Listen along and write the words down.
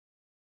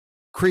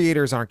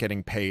Creators aren't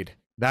getting paid.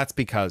 That's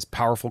because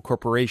powerful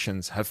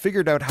corporations have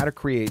figured out how to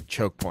create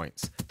choke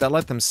points that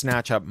let them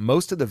snatch up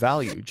most of the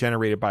value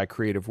generated by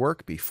creative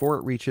work before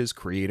it reaches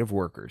creative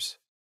workers.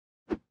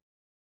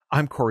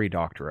 I'm Cory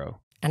Doctorow.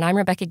 And I'm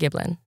Rebecca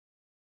Giblin.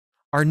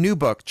 Our new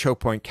book,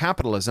 Chokepoint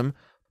Capitalism,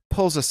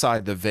 pulls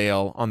aside the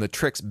veil on the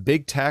tricks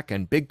big tech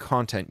and big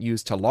content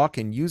use to lock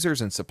in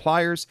users and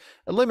suppliers,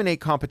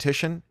 eliminate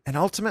competition, and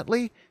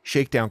ultimately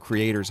shake down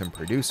creators and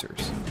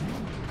producers.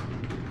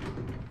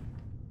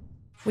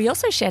 We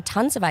also share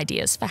tons of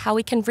ideas for how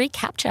we can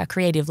recapture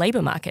creative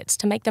labour markets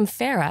to make them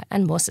fairer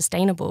and more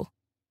sustainable.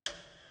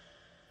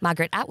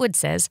 Margaret Atwood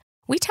says,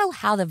 we tell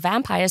how the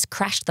vampires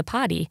crashed the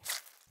party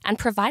and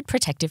provide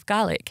protective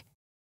garlic.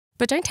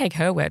 But don't take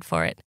her word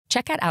for it.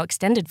 Check out our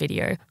extended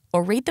video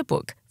or read the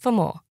book for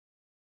more.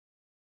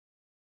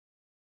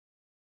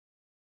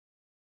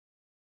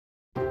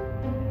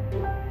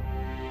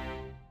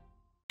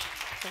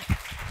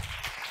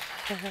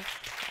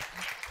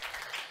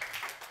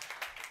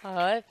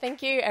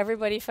 Thank you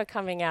everybody for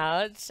coming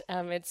out.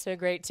 It's so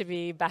great to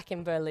be back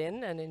in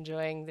Berlin and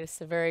enjoying this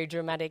very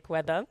dramatic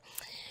weather.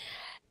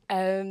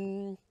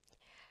 So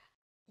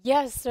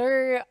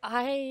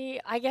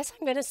I guess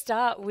I'm going to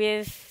start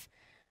with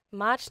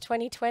March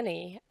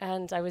 2020,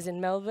 and I was in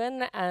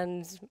Melbourne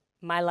and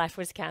my life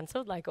was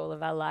cancelled, like all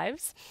of our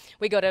lives.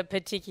 We got a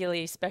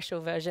particularly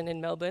special version in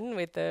Melbourne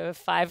with the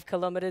 5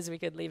 kilometres we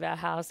could leave our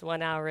house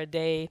 1 hour a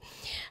day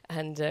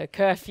and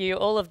curfew,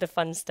 all of the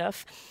fun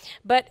stuff.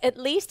 But at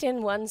least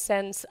in one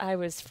sense, I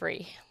was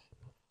free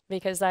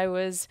because I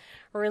was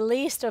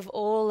released of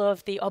all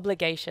of the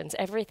obligations,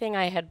 everything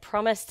I had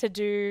promised to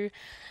do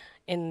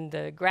in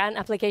the grant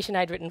application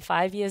I'd written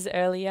 5 years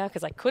earlier,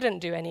 because I couldn't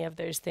do any of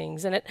those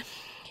things. And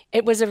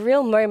it was a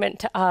real moment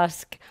to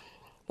ask,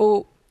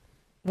 well,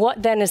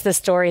 what then is the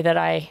story that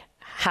I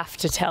have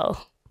to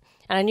tell?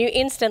 And I knew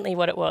instantly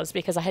what it was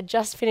because I had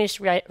just finished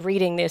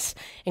reading this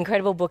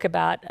incredible book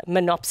about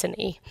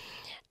monopsony.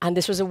 And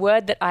this was a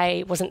word that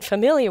I wasn't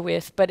familiar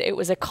with, but it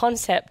was a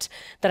concept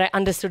that I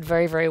understood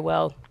very, very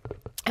well.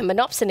 And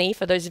monopsony,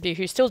 for those of you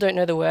who still don't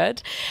know the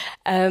word,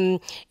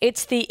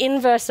 it's the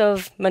inverse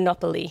of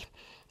monopoly.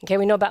 Okay,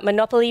 we know about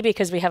Monopoly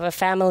because we have a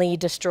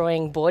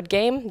family-destroying board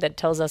game that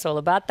tells us all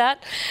about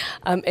that.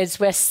 It's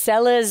where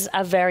sellers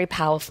are very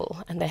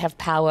powerful and they have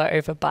power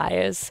over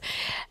buyers.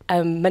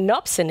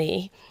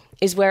 Monopsony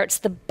is where it's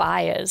the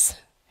buyers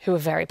who are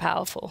very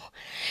powerful.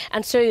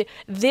 And so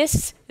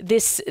this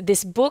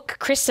book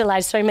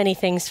crystallized so many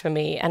things for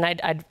me, and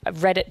I'd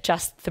read it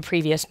just the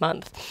previous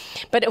month.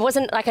 But it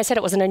wasn't, like I said,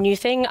 it wasn't a new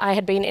thing. I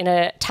had been in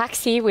a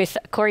taxi with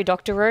Cory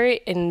Doctorow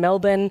in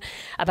Melbourne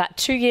about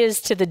 2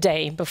 years to the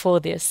day before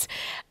this.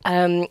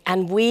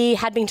 And we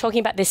had been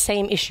talking about this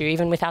same issue,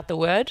 even without the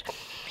word,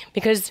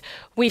 because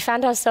we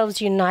found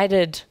ourselves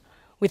united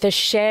with a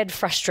shared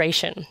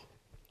frustration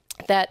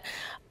that,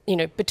 you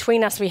know,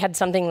 between us, we had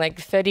something like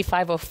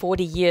 35 or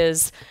 40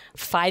 years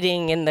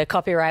fighting in the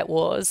copyright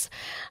wars.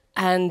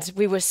 And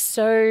we were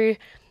so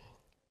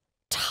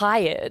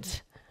tired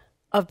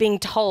of being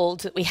told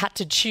that we had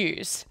to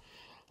choose.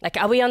 Like,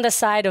 are we on the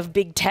side of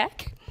big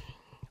tech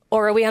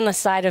or are we on the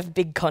side of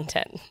big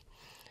content?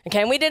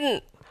 Okay,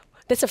 and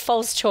that's a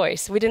false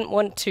choice. We didn't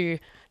want to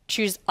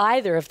choose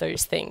either of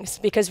those things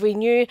because we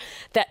knew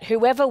that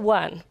whoever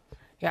won,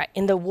 right,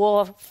 in the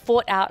war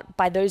fought out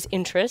by those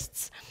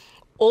interests,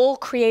 all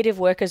creative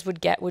workers would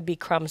get would be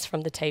crumbs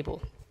from the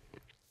table.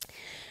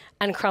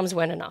 And crumbs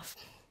weren't enough.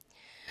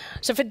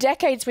 So for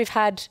decades, we've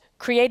had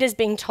creators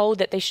being told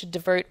that they should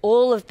devote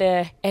all of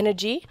their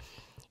energy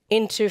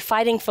into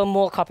fighting for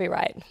more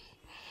copyright.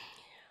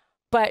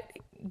 But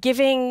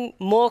giving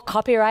more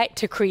copyright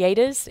to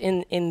creators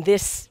in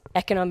this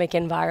economic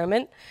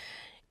environment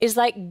is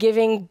like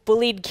giving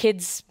bullied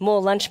kids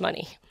more lunch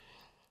money.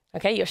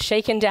 Okay, you're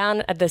shaken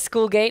down at the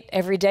school gate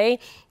every day.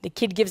 The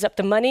kid gives up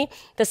the money.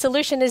 The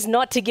solution is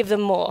not to give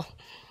them more,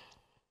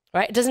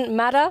 right? It doesn't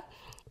matter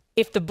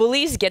if the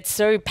bullies get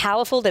so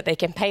powerful that they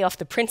can pay off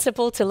the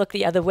principal to look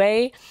the other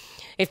way,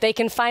 if they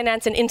can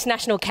finance an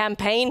international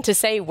campaign to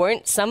say,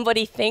 won't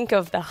somebody think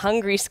of the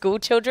hungry school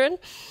children,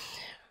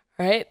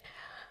 right?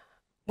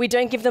 We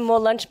don't give them more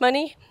lunch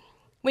money.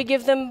 We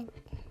give them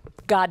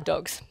guard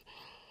dogs.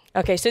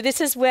 Okay, so this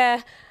is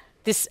where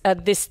this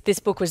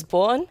book was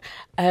born.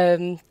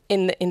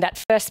 In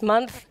that first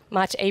month,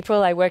 March,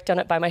 April, I worked on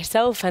it by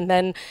myself, and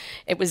then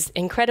it was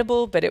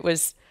incredible, but it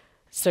was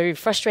so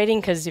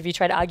frustrating because if you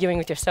tried arguing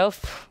with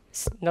yourself,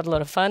 it's not a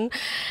lot of fun.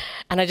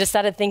 And I just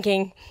started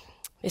thinking,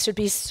 this would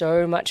be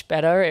so much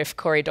better if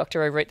Cory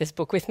Doctorow wrote this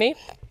book with me.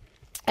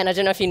 And I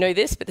don't know if you know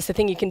this, but there's a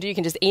thing you can do. You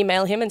can just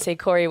email him and say,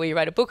 Cory, will you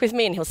write a book with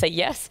me? And he'll say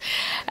yes.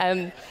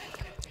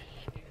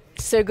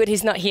 So good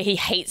he's not here. He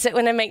hates it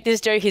when I make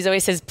this joke. He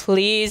always says,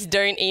 please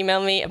don't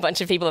email me. A bunch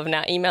of people have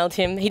now emailed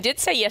him. He did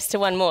say yes to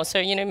one more, so,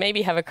 you know,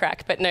 maybe have a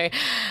crack, but no.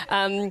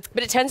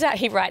 But it turns out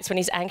he writes when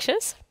he's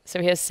anxious.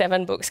 So he has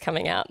 7 books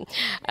coming out.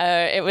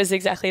 It was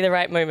exactly the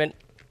right moment.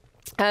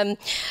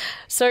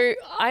 So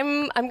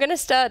I'm going to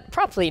start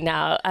properly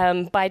now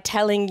by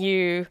telling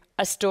you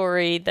a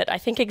story that I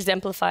think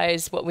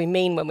exemplifies what we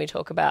mean when we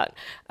talk about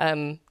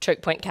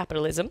chokepoint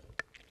capitalism.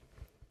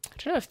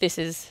 I don't know if this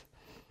is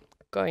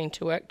going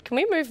to work. Can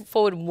we move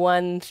forward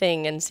one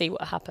thing and see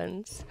what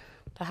happens,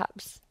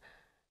 perhaps?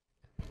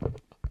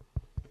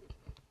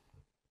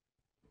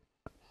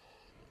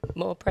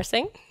 More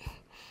pressing.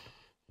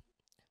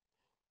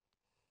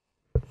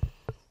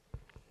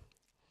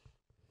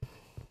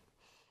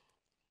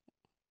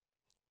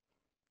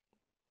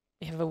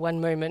 We have a 1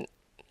 moment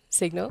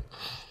signal.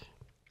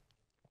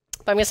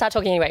 But I'm going to start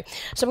talking anyway.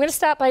 So I'm going to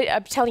start by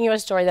telling you a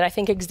story that I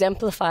think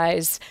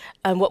exemplifies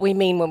what we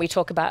mean when we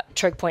talk about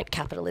chokepoint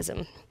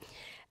capitalism.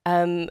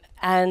 And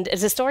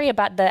it's a story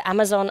about the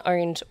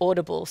Amazon-owned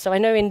Audible. So I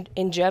know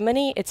in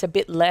Germany it's a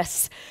bit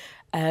less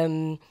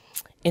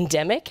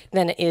endemic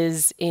than it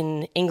is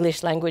in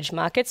English language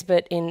markets,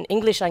 but in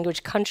English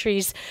language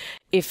countries,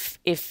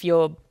 if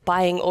you're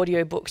buying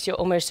audiobooks, you're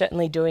almost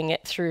certainly doing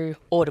it through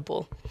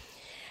Audible.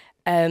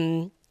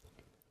 And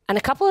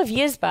a couple of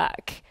years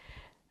back,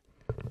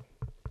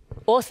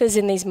 authors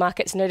in these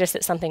markets noticed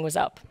that something was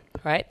up,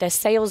 right? Their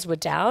sales were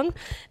down.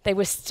 They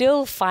were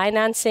still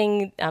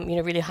financing,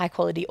 really high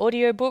quality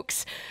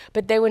audiobooks,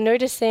 but they were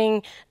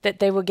noticing that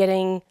they were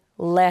getting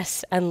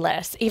less and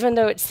less, even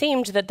though it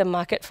seemed that the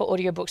market for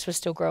audiobooks was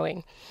still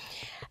growing.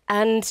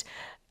 And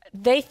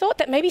they thought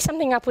that maybe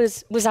something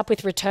was up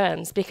with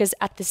returns, because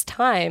at this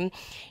time,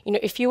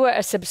 if you were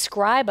a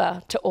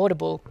subscriber to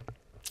Audible,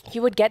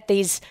 you would get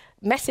these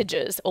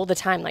messages all the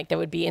time, like they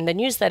would be in the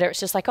newsletter. It's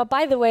just like, oh,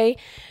 by the way,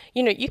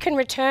 you can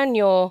return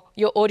your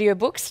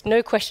audiobooks,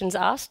 no questions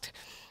asked,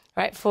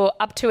 right, for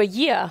up to a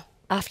year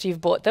after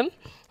you've bought them,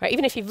 right?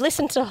 Even if you've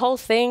listened to the whole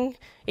thing,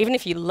 even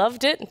if you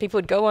loved it, and people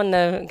would go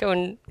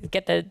and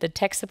get the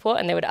tech support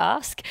and they would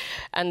ask,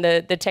 and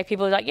the tech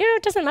people were like,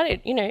 it doesn't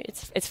matter,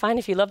 it's fine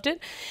if you loved it.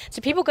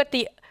 So people got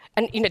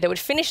they would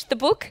finish the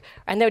book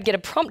and they would get a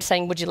prompt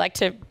saying, would you like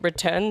to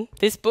return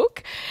this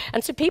book?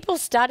 And so people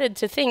started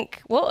to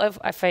think, well,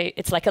 if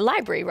it's like a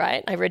library,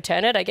 right? I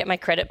return it, I get my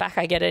credit back,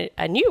 I get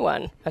a new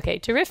one. Okay,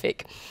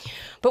 terrific.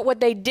 But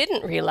what they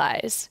didn't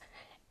realize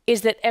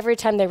is that every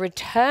time they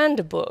returned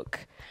a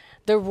book,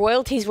 the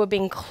royalties were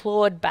being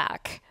clawed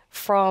back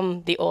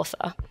from the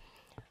author,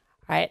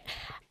 right?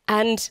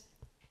 And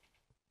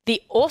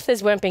the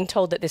authors weren't being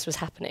told that this was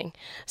happening.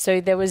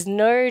 So there was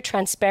no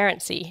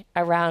transparency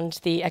around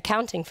the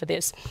accounting for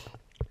this.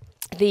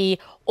 The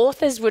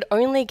authors would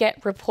only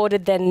get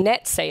reported their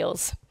net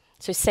sales,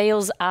 so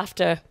sales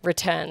after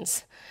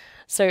returns.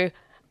 So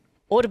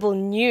Audible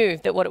knew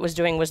that what it was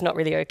doing was not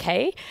really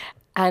okay,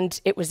 and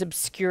it was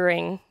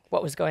obscuring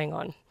what was going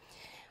on.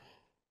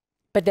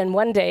 But then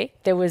one day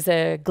there was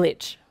a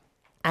glitch,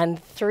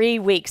 and 3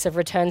 weeks of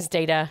returns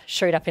data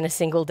showed up in a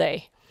single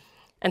day.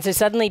 And so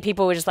suddenly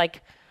people were just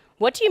like,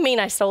 what do you mean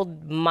I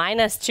sold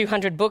minus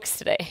 200 books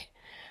today,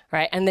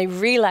 right? And they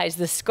realized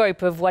the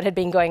scope of what had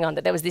been going on,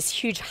 that there was this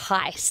huge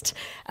heist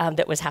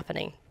that was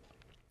happening.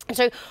 And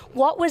so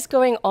what was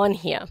going on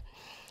here?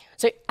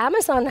 So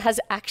Amazon has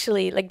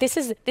actually, this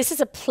is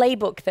a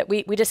playbook that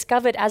we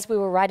discovered as we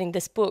were writing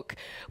this book.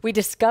 We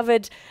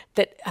discovered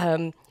that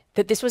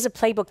that this was a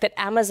playbook that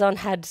Amazon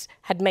had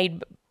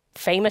made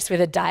famous with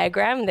a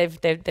diagram.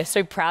 They're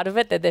so proud of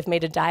it that they've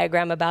made a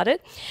diagram about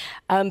it.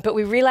 But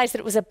we realized that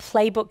it was a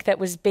playbook that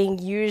was being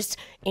used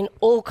in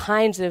all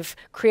kinds of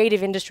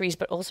creative industries,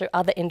 but also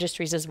other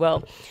industries as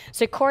well.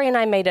 So Cory and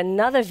I made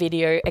another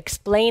video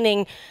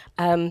explaining,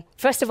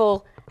 first of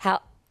all,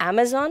 how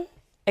Amazon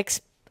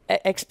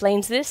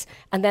explains this,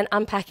 and then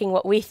unpacking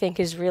what we think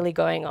is really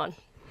going on.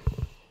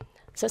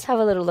 So let's have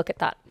a little look at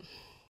that.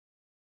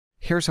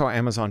 Here's how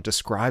Amazon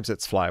describes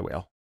its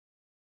flywheel.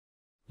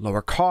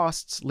 Lower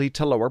costs lead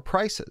to lower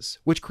prices,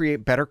 which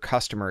create better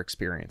customer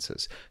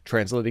experiences,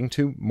 translating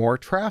to more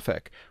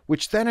traffic,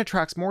 which then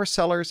attracts more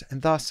sellers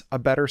and thus a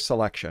better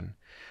selection.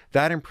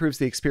 That improves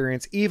the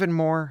experience even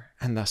more,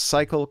 and the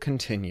cycle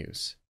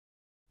continues.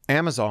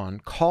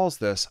 Amazon calls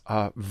this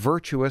a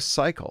virtuous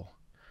cycle,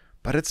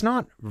 but it's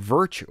not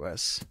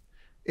virtuous,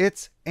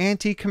 it's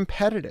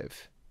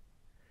anti-competitive.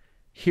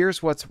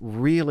 Here's what's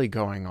really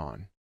going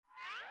on.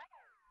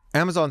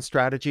 Amazon's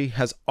strategy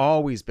has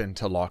always been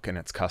to lock in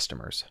its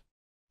customers.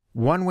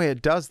 One way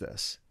it does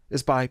this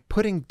is by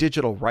putting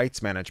digital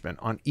rights management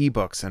on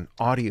ebooks and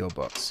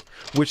audiobooks,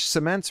 which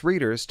cements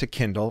readers to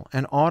Kindle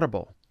and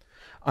Audible.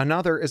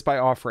 Another is by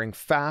offering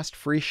fast,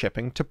 free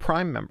shipping to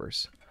Prime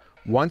members.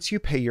 Once you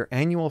pay your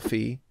annual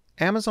fee,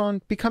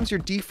 Amazon becomes your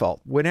default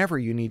whenever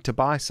you need to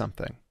buy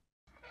something.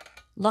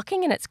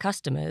 Locking in its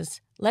customers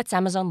lets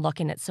Amazon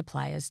lock in its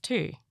suppliers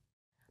too.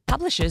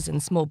 Publishers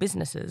and small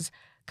businesses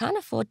can't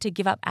afford to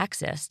give up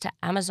access to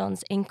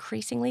Amazon's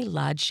increasingly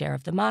large share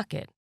of the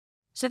market,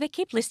 so they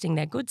keep listing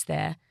their goods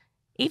there,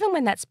 even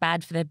when that's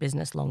bad for their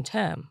business long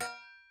term.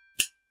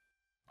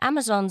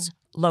 Amazon's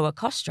lower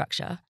cost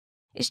structure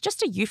is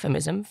just a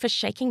euphemism for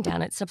shaking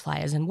down its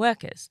suppliers and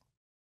workers.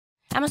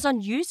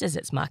 Amazon uses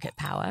its market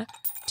power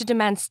to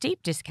demand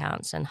steep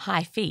discounts and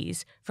high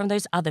fees from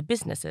those other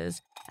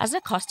businesses as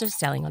a cost of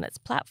selling on its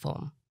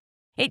platform.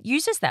 It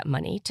uses that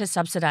money to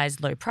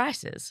subsidize low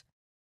prices,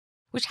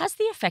 which has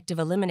the effect of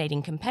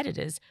eliminating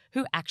competitors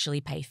who actually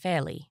pay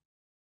fairly.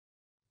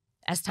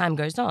 As time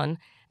goes on,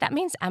 that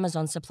means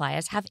Amazon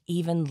suppliers have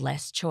even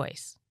less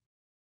choice.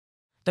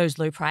 Those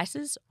low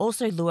prices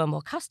also lure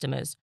more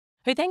customers,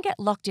 who then get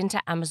locked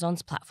into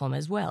Amazon's platform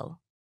as well.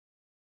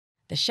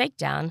 The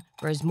shakedown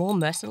grows more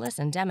merciless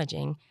and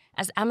damaging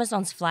as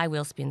Amazon's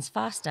flywheel spins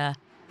faster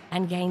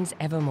and gains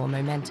ever more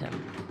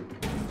momentum.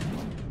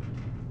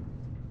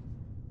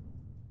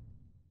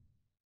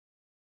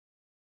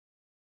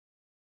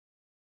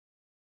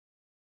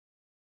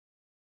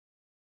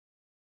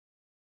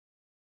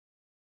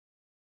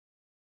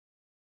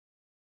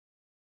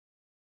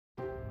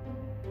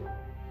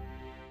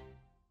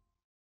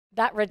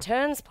 That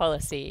returns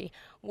policy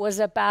was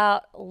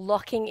about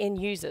locking in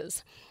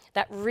users.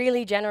 That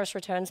really generous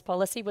returns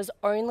policy was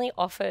only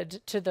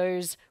offered to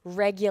those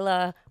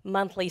regular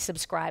monthly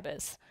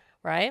subscribers,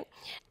 right?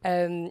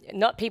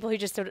 Not people who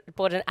just sort of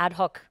bought an ad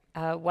hoc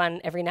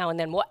one every now and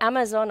then. What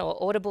Amazon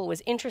or Audible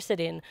was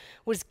interested in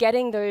was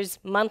getting those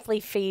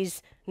monthly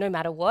fees no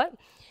matter what,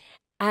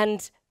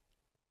 and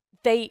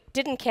they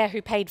didn't care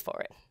who paid for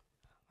it,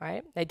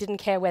 right? They didn't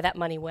care where that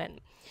money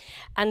went.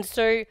 And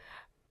so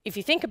if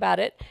you think about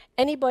it,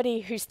 anybody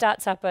who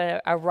starts up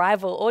a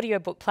rival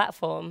audiobook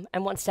platform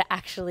and wants to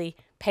actually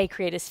pay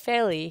creators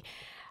fairly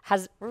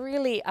has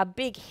really a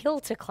big hill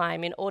to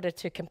climb in order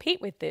to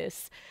compete with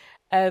this.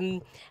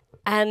 And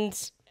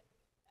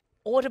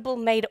Audible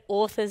made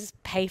authors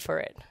pay for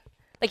it.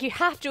 Like, you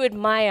have to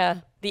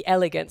admire the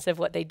elegance of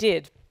what they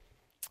did.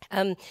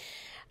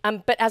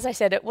 But as I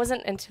said, it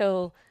wasn't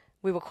until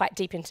we were quite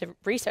deep into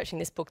researching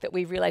this book that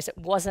we realized it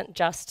wasn't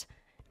just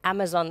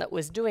Amazon that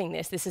was doing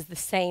this. This is the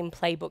same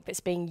playbook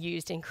that's being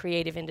used in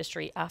creative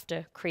industry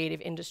after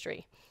creative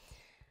industry.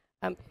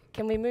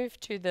 Can we move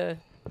to the...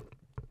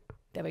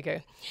 There we go.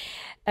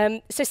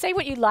 So say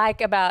what you like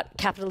about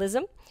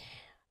capitalism,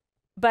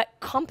 but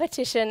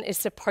competition is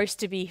supposed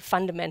to be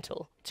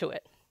fundamental to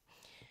it.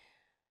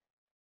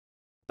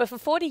 But for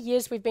 40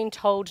 years, we've been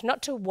told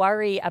not to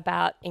worry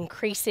about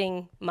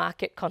increasing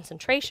market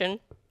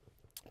concentration,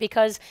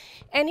 because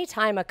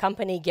anytime a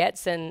company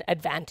gets an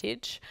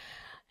advantage,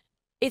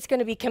 it's going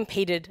to be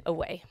competed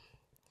away.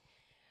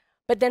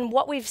 But then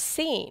what we've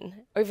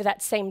seen over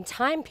that same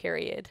time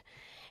period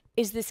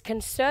is this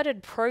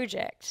concerted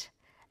project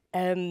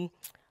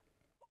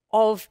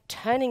of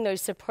turning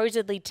those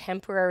supposedly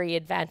temporary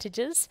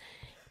advantages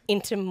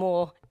into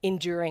more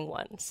enduring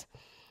ones,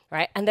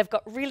 right? And they've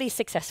got really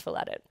successful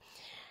at it.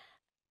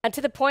 And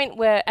to the point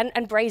where,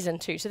 and brazen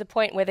too, to the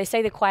point where they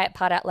say the quiet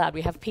part out loud.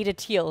 We have Peter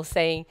Thiel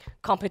saying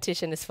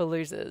competition is for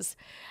losers.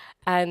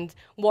 And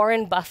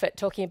Warren Buffett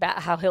talking about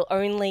how he'll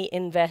only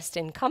invest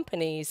in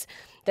companies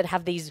that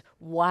have these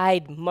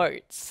wide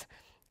moats,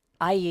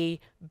 i.e.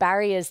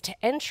 barriers to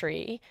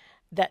entry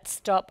that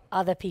stop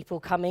other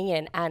people coming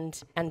in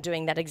and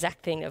doing that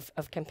exact thing of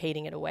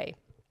competing it away.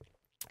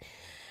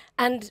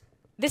 And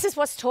this is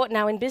what's taught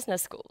now in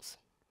business schools,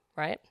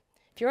 right?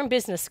 If you're in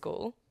business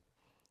school,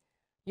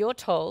 you're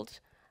told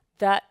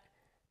that,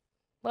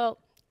 well,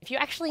 if you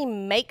actually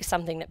make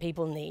something that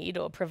people need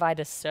or provide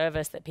a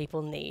service that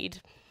people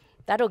need,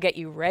 that'll get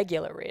you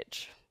regular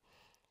rich.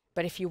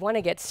 But if you want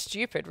to get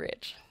stupid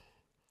rich,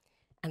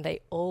 and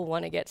they all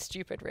want to get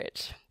stupid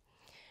rich,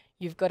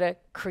 you've got to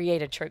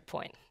create a choke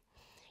point.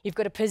 You've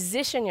got to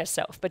position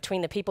yourself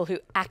between the people who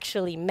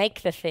actually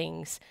make the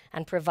things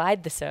and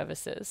provide the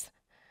services,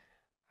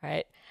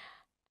 right?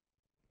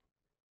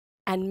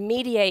 And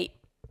mediate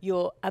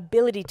your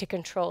ability to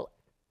control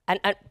and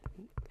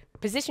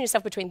position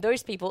yourself between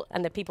those people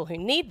and the people who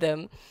need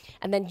them,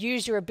 and then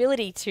use your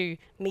ability to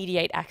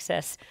mediate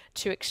access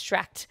to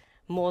extract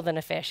more than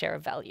a fair share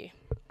of value,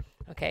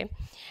 okay?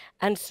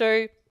 And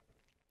so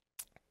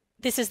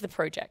this is the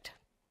project,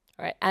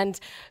 right? And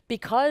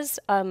because,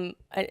 and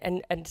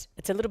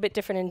it's a little bit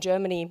different in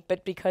Germany,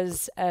 but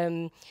because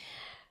the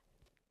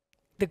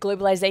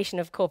globalization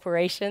of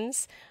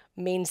corporations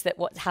means that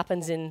what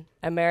happens in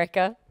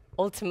America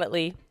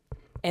ultimately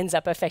ends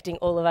up affecting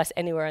all of us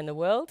anywhere in the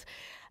world.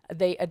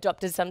 They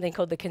adopted something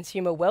called the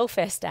Consumer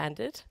Welfare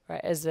Standard,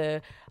 right, as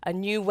a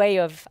new way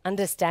of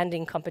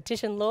understanding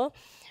competition law,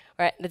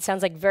 right? That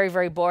sounds like very,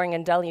 very boring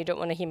and dull, and you don't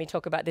want to hear me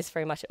talk about this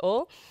very much at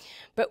all.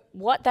 But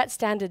what that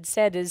standard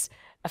said is,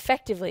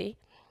 effectively,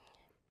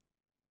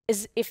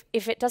 is if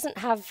it doesn't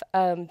have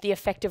the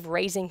effect of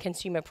raising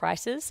consumer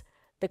prices,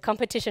 the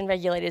competition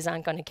regulators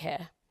aren't going to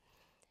care.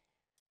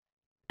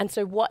 And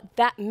so what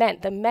that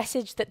meant, the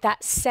message that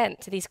that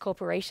sent to these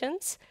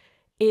corporations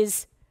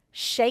is,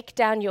 shake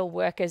down your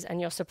workers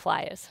and your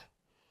suppliers.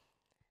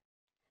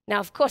 Now,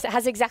 of course, it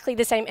has exactly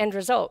the same end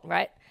result,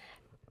 right?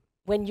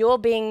 When you're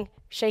being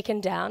shaken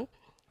down,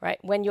 right,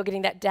 when you're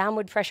getting that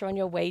downward pressure on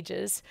your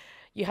wages,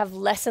 you have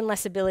less and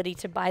less ability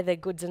to buy the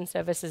goods and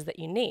services that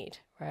you need,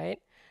 right?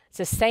 It's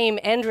the same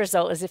end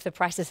result as if the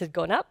prices had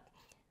gone up,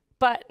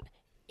 but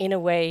in a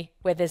way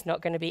where there's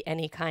not going to be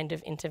any kind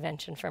of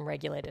intervention from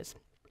regulators.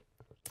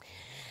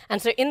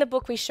 And so in the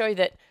book, we show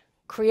that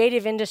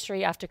creative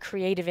industry after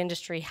creative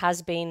industry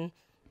has been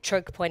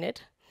choke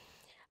pointed.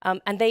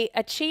 And they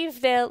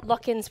achieve their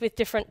lock-ins with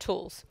different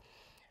tools,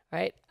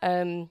 right?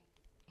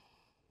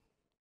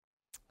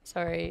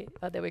 Sorry,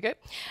 there we go.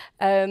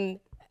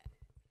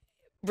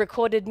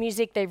 Recorded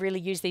music, they really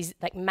use these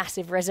like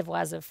massive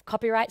reservoirs of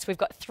copyrights. We've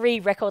got 3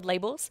 record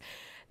labels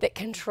that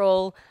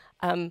control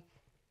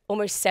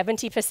almost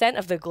 70%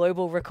 of the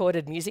global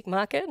recorded music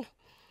market.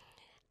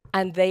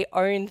 And they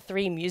own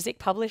 3 music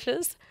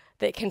publishers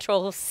that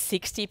control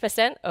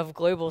 60% of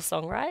global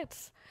song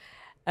rights.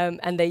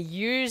 And they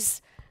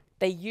use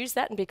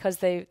that because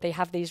they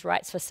have these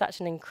rights for such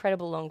an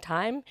incredible long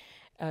time.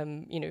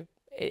 You know,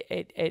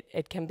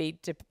 it can be,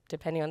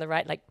 depending on the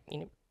right, like, you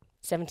know,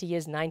 70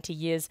 years, 90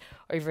 years,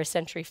 over a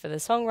century for the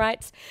song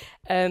rights.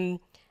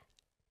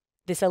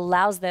 This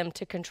allows them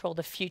to control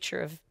the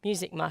future of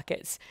music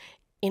markets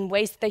in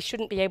ways that they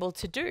shouldn't be able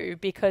to do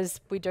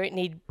because we don't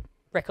need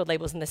record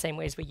labels in the same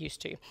ways we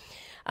used to.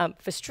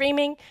 For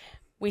streaming,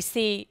 we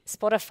see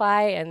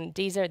Spotify and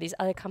Deezer, these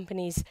other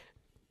companies,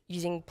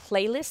 using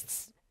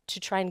playlists to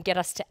try and get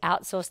us to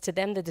outsource to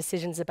them the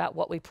decisions about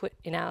what we put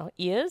in our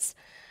ears.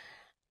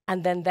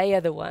 And then they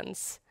are the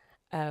ones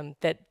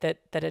that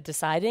are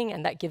deciding,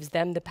 and that gives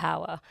them the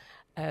power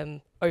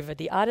over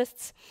the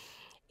artists.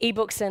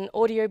 Ebooks and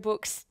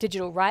audiobooks,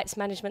 digital rights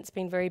management's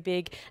been very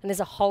big, and there's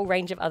a whole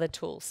range of other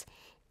tools.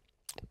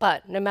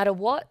 But no matter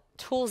what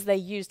tools they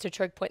use to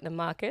choke point the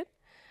market,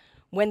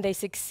 when they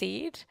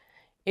succeed,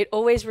 it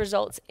always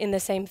results in the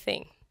same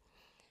thing.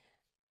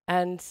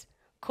 And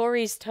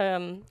Cory's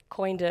term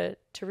coined a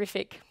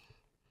terrific,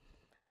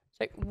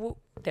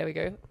 there we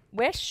go.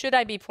 Where should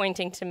I be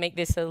pointing to make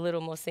this a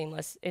little more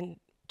seamless? In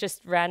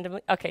just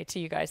randomly? Okay, to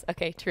you guys.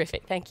 Okay,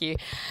 terrific, thank you.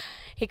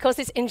 He calls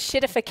this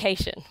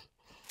enshittification,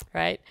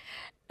 right?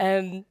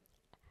 And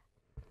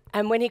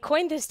when he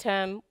coined this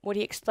term, what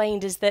he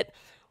explained is that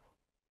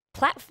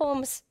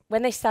platforms,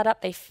 when they start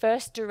up, they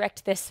first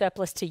direct their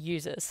surplus to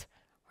users,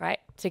 right?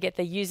 To get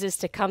the users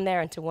to come there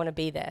and to want to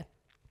be there.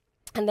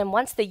 And then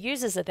once the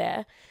users are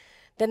there,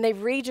 then they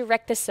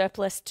redirect the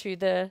surplus to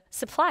the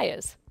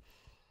suppliers.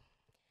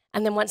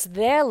 And then once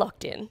they're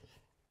locked in,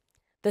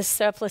 the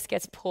surplus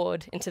gets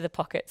poured into the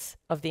pockets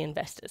of the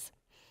investors,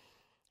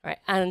 right?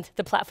 And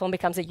the platform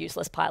becomes a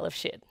useless pile of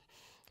shit,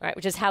 right?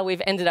 Which is how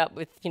we've ended up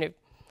with, you know,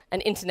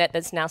 an internet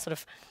that's now sort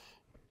of,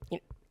 you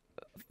know,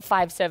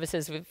 5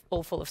 services with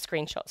all full of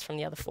screenshots from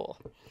the other 4.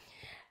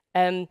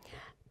 And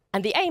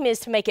the aim is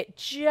to make it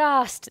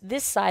just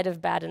this side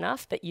of bad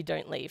enough that you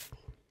don't leave.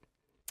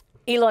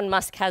 Elon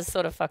Musk has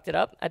sort of fucked it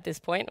up at this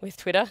point with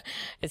Twitter.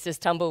 It's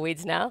just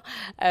tumbleweeds now.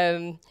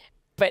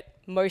 But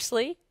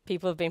mostly,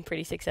 people have been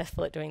pretty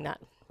successful at doing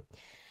that.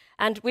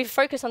 And we've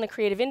focused on the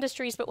creative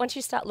industries, but once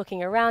you start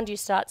looking around, you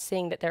start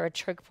seeing that there are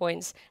choke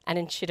points and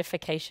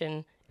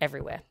enshittification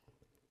everywhere.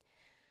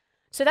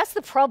 So that's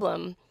the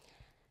problem.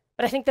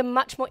 But I think the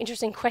much more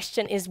interesting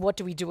question is, what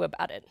do we do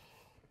about it?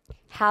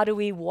 How do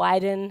we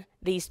widen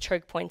these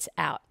choke points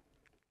out?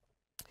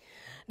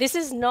 This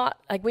is not,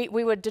 like, we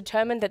were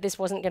determined that this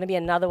wasn't going to be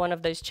another one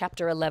of those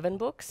chapter 11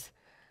 books.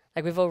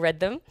 Like, we've all read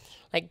them.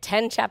 Like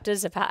 10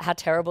 chapters about how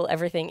terrible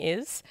everything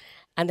is.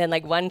 And then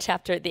like 1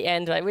 chapter at the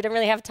end, like, we don't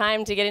really have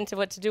time to get into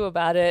what to do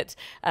about it,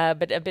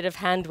 but a bit of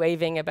hand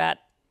waving about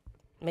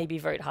maybe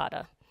vote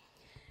harder.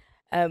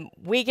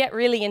 We get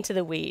really into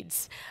the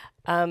weeds.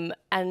 And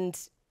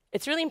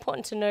it's really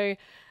important to know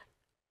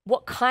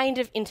what kind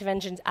of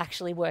interventions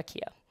actually work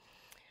here.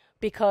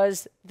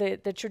 Because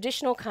the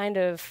traditional kind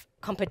of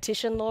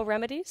competition law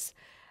remedies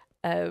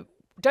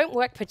don't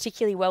work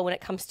particularly well when it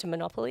comes to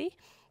monopoly,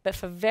 but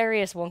for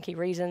various wonky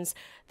reasons,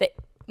 they're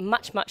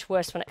much, much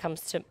worse when it comes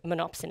to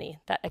monopsony,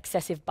 that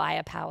excessive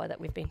buyer power that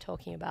we've been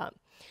talking about.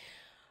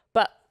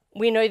 But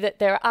we know that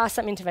there are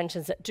some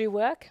interventions that do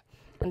work,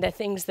 and they're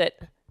things that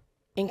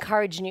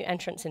encourage new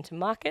entrants into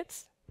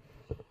markets,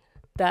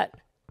 that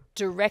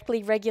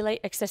directly regulate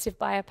excessive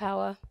buyer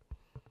power,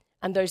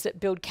 and those that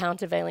build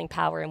countervailing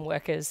power in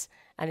workers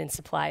and in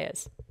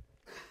suppliers.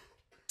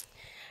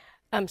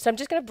 So I'm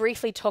just going to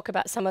briefly talk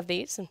about some of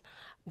these. And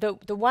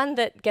the one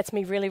that gets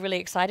me really, really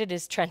excited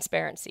is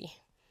transparency.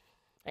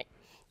 Right?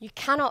 You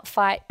cannot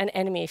fight an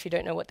enemy if you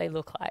don't know what they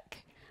look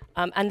like.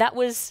 And that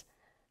was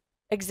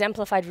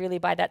exemplified really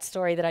by that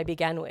story that I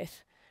began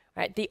with.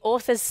 Right? The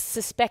authors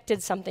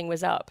suspected something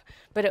was up,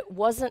 but it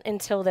wasn't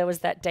until there was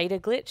that data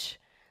glitch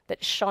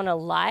that shone a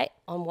light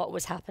on what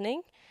was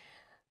happening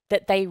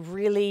that they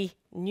really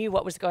knew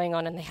what was going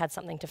on and they had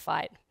something to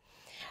fight.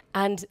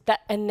 And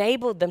that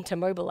enabled them to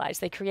mobilize.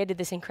 They created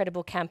this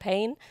incredible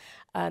campaign.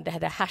 They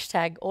had the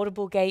hashtag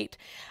AudibleGate,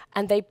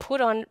 and they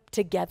put on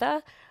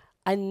together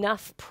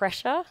enough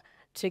pressure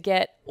to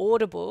get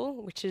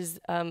Audible, which is,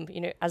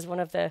 as one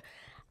of the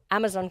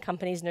Amazon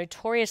companies,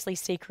 notoriously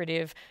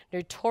secretive,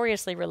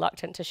 notoriously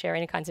reluctant to share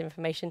any kinds of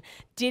information,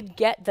 did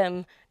get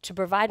them to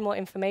provide more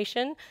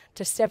information,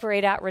 to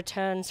separate out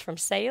returns from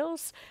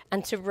sales,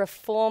 and to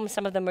reform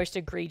some of the most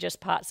egregious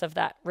parts of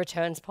that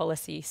returns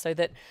policy so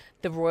that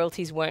the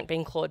royalties weren't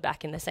being clawed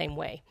back in the same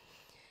way.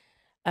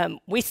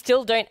 We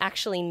still don't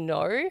actually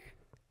know,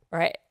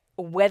 right,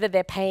 whether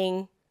they're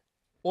paying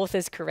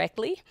authors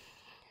correctly.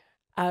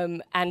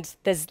 And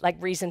there's like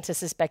reason to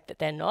suspect that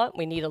they're not.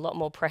 We need a lot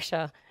more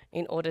pressure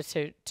in order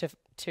to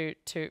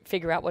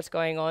figure out what's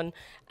going on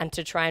and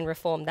to try and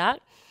reform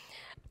that.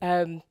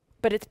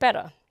 But it's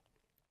better.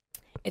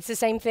 It's the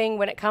same thing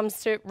when it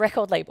comes to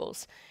record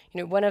labels.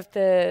 You know, one of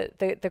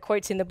the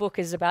quotes in the book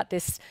is about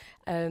this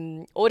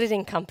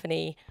auditing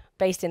company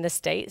based in the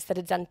States that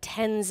had done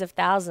tens of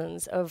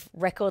thousands of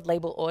record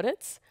label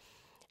audits,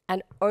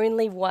 and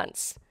only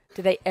once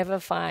did they ever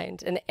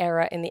find an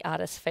error in the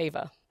artist's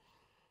favor.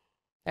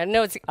 I don't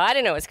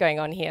know what's going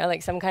on here,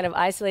 like some kind of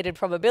isolated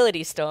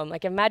probability storm.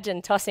 Like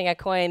imagine tossing a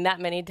coin that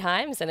many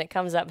times and it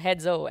comes up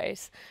heads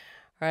always,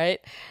 right?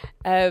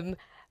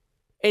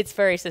 It's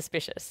very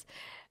suspicious.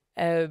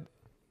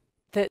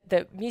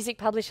 The music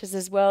publishers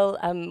as well,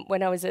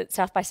 when I was at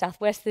South by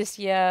Southwest this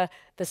year,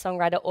 the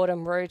songwriter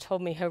Autumn Rowe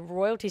told me her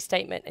royalty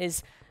statement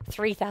is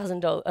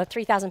 3,000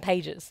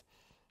 pages.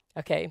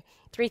 Okay,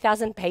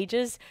 3,000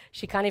 pages,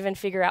 she can't even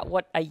figure out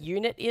what a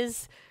unit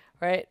is.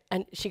 Right,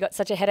 and she got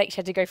such a headache she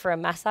had to go for a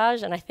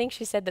massage, and I think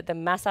she said that the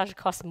massage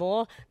cost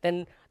more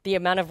than the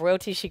amount of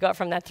royalties she got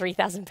from that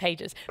 3,000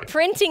 pages.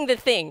 Printing the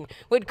thing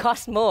would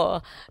cost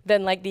more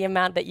than like the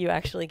amount that you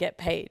actually get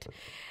paid.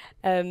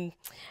 And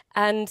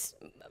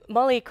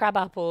Molly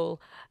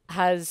Crabapple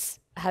has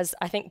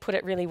I think put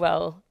it really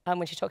well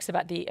when she talks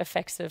about the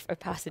effects of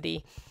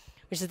opacity,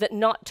 which is that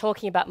not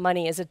talking about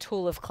money as a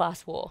tool of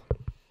class war.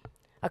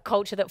 A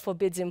culture that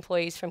forbids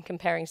employees from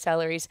comparing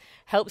salaries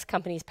helps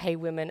companies pay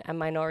women and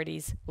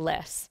minorities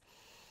less.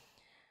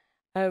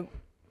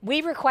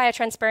 We require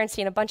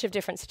transparency in a bunch of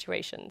different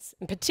situations,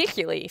 and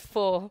particularly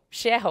for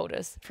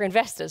shareholders, for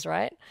investors,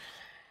 right?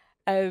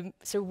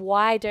 So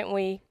why don't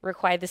we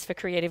require this for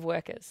creative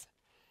workers?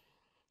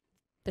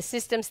 The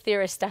systems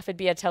theorist Stafford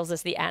Beer tells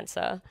us the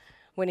answer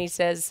when he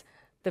says,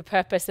 the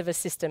purpose of a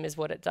system is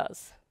what it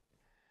does.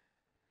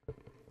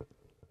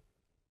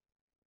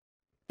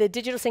 The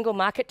Digital Single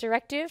Market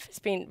Directive has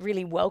been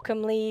really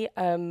welcomely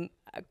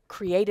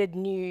created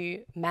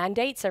new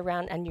mandates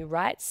around and new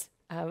rights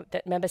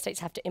that member states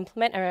have to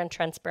implement around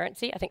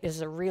transparency. I think this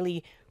is a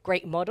really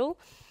great model.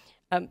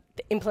 The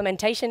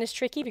implementation is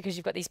tricky because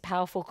you've got these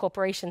powerful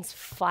corporations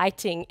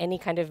fighting any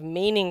kind of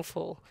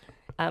meaningful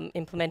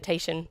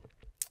implementation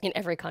in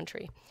every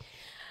country.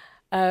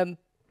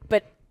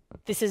 But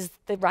this is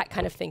the right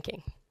kind of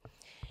thinking.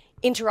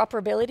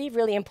 Interoperability,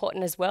 really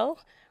important as well.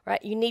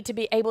 Right, you need to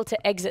be able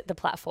to exit the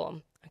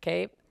platform,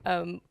 okay?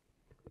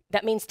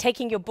 That means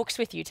taking your books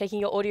with you, taking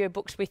your audio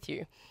books with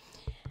you.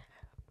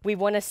 We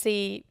want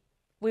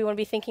to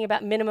be thinking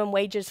about minimum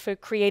wages for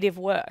creative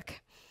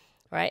work,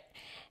 right?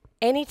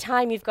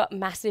 Anytime you've got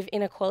massive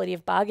inequality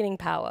of bargaining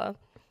power,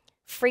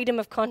 freedom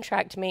of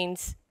contract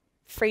means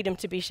freedom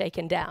to be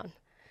shaken down.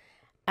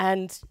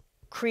 And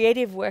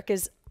creative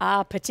workers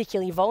are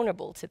particularly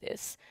vulnerable to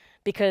this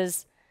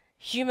because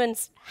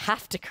humans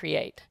have to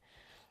create.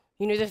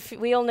 You know,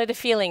 we all know the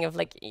feeling of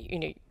like, you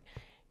know,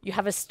 you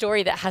have a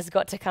story that has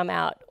got to come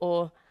out,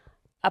 or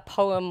a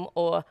poem,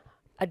 or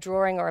a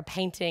drawing, or a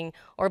painting,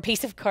 or a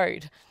piece of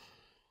code.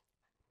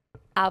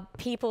 Our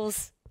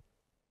people's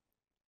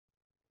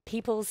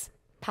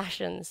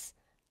passions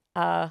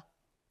are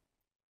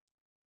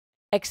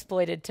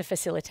exploited to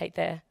facilitate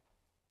they're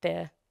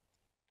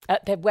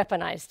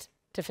weaponized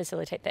to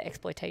facilitate their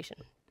exploitation.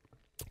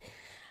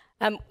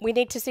 We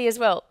need to see as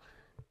well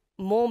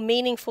more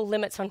meaningful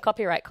limits on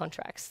copyright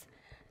contracts.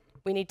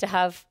 We need to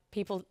have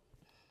people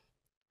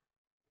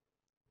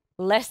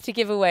less to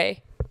give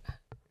away.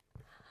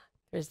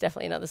 There's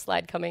definitely another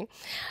slide coming.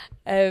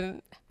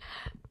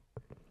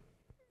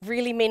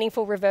 Really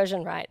meaningful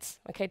reversion rights.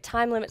 Okay,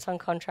 time limits on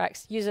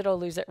contracts, use it or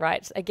lose it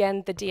rights.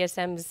 Again, the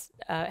DSM's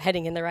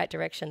heading in the right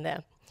direction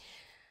there.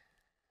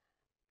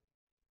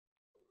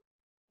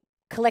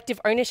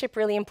 Collective ownership,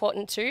 really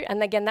important too.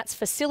 And again, that's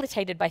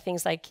facilitated by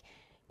things like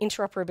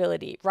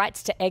interoperability,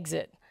 rights to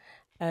exit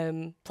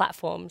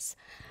platforms.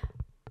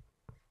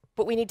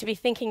 But we need to be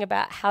thinking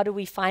about how do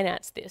we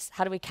finance this?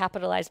 How do we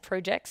capitalize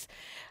projects?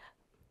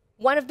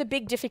 One of the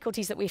big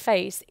difficulties that we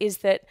face is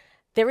that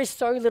there is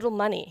so little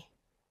money,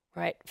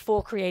 right,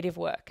 for creative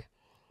work.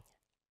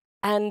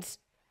 And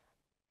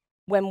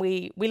when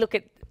we look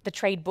at the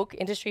trade book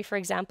industry, for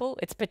example,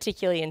 it's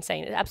particularly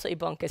insane. It's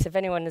absolutely bonkers. If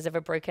anyone has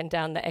ever broken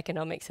down the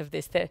economics of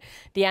this,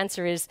 the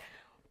answer is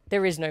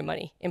there is no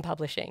money in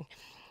publishing.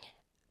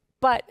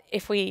 But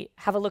if we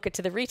have a look at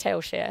the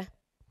retail share,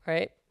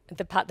 right,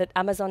 the part that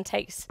Amazon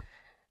takes,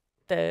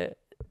 there's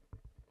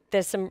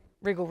some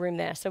wriggle room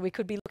there. So we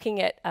could be looking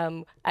at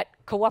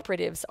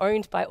cooperatives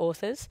owned by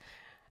authors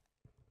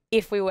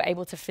if we were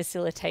able to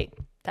facilitate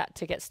that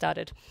to get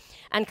started.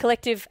 And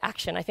collective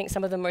action, I think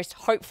some of the most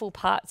hopeful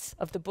parts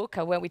of the book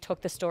are where we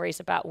talk the stories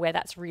about where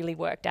that's really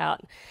worked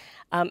out.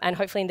 And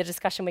hopefully in the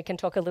discussion we can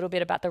talk a little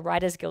bit about the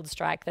Writers Guild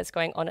strike that's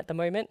going on at the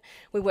moment.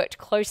 We worked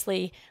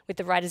closely with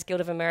the Writers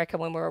Guild of America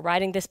when we were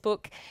writing this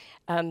book.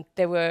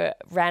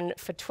 Ran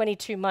for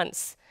 22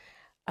 months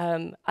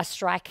a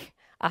strike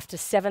after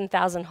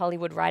 7,000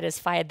 Hollywood writers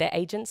fired their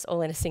agents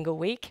all in a single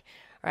week,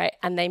 right?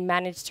 And they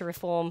managed to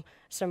reform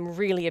some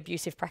really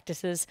abusive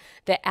practices.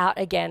 They're out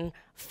again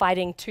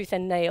fighting tooth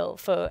and nail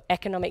for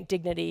economic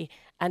dignity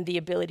and the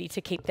ability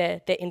to keep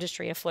their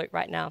industry afloat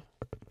right now.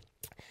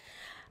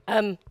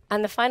 And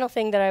the final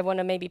thing that I want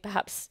to maybe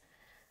perhaps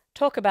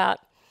talk about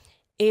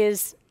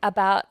is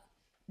about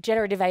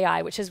generative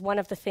AI, which is one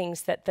of the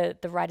things that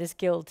the Writers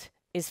Guild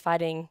is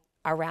fighting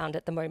around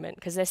at the moment,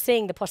 because they're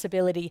seeing the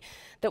possibility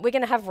that we're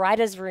going to have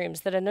writers'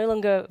 rooms that are no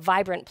longer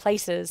vibrant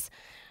places,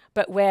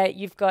 but where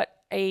you've got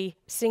a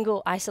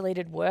single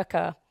isolated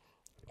worker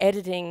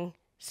editing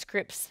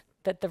scripts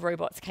that the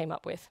robots came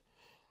up with.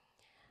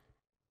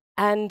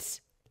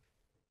 And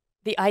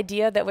the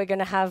idea that we're going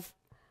to have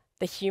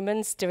the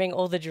humans doing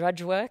all the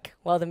drudge work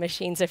while the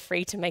machines are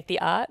free to make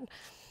the art,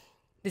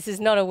 this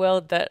is not a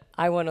world that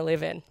I want to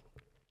live in.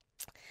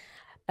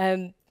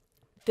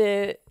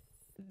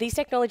 These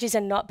technologies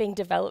are not being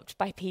developed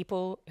by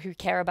people who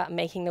care about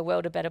making the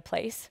world a better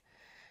place.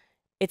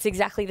 It's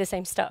exactly the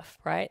same stuff,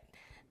 right?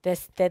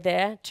 They're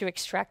there to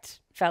extract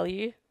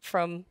value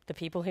from the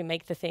people who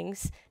make the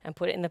things and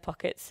put it in the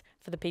pockets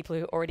for the people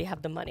who already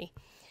have the money.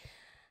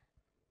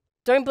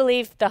 Don't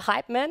believe the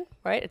hype men,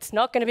 right? It's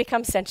not going to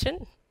become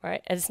sentient,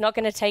 right? And it's not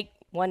going to take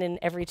 1 in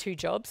every 2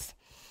 jobs,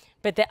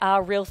 but there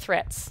are real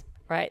threats,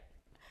 right?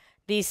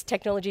 These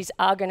technologies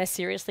are going to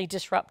seriously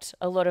disrupt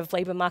a lot of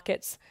labor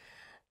markets.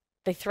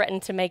 They threaten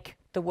to make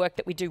the work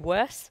that we do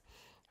worse,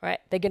 right?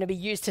 They're going to be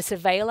used to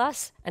surveil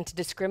us and to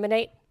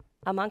discriminate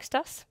amongst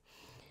us,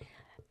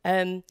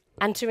 and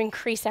to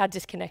increase our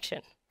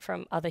disconnection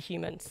from other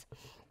humans.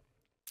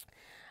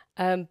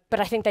 But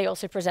I think they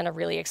also present a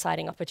really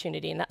exciting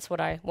opportunity, and that's what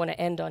I want to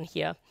end on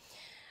here.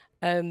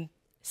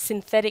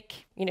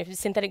 Synthetic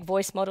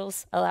voice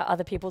models allow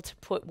other people to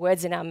put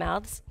words in our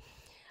mouths.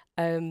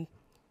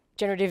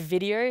 Generative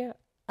video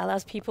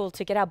allows people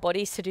to get our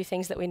bodies to do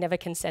things that we never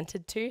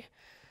consented to.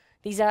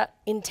 These are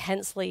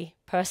intensely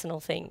personal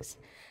things.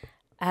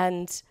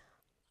 And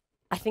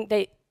I think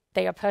they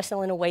are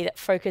personal in a way that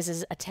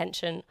focuses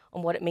attention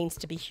on what it means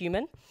to be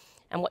human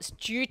and what's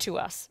due to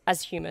us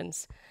as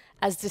humans,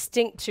 as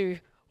distinct to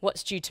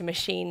what's due to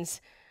machines,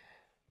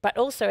 but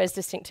also as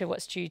distinct to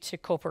what's due to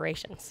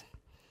corporations.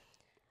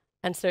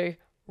 And so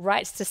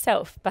rights to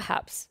self,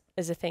 perhaps,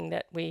 is a thing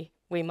that we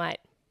might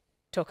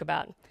talk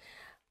about.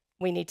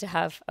 We need to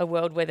have a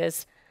world where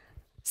there's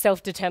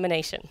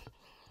self-determination,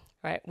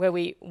 right? Where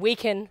we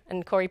can,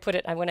 and Cory put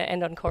it, I want to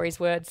end on Cory's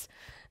words,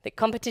 that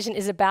competition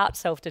is about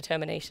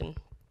self-determination.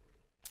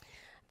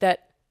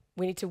 That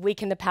we need to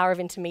weaken the power of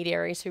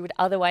intermediaries who would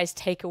otherwise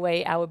take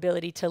away our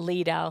ability to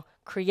lead our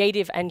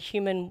creative and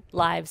human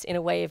lives in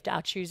a way of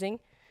our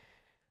choosing,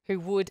 who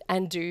would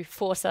and do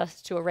force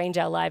us to arrange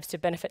our lives to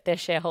benefit their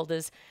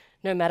shareholders,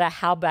 no matter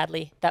how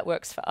badly that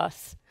works for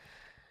us.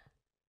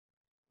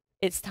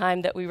 It's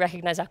time that we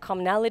recognize our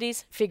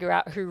commonalities, figure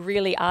out who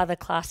really are the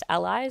class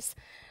allies,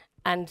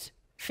 and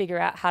figure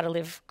out how to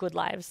live good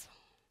lives.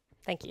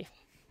 Thank you.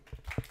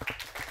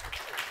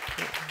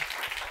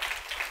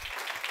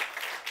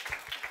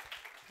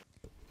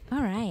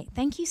 All right.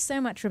 Thank you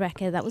so much,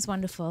 Rebecca. That was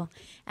wonderful.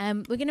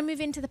 We're going to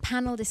move into the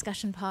panel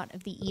discussion part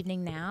of the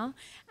evening now.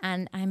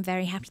 And I'm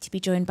very happy to be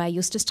joined by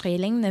Justus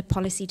Streeling, the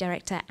policy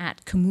director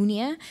at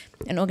Communia,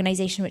 an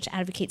organization which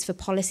advocates for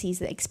policies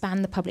that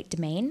expand the public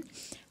domain,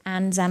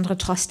 and Sandra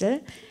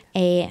Trostel,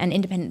 an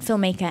independent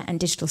filmmaker and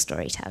digital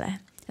storyteller,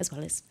 as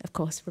well as, of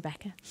course,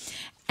 Rebecca.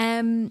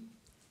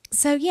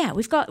 So yeah,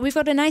 we've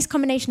got a nice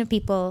combination of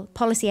people: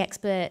 policy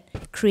expert,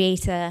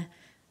 creator,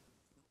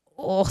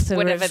 author,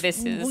 whatever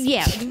this is.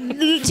 Yeah,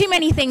 too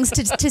many things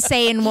to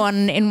say in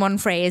one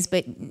phrase.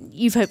 But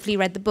you've hopefully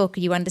read the book,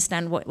 you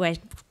understand where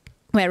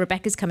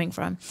Rebecca's coming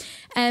from.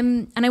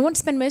 And I want to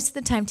spend most of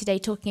the time today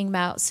talking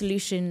about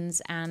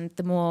solutions and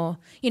the more,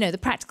 the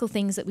practical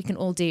things that we can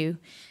all do.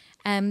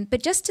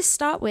 But just to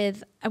start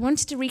with, I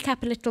wanted to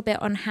recap a little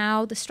bit on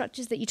how the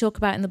structures that you talk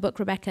about in the book,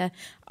 Rebecca,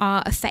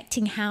 are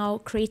affecting how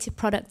creative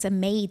products are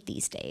made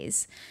these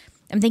days.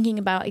 I'm thinking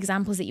about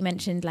examples that you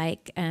mentioned,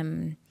 like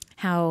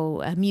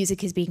how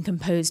music is being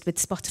composed with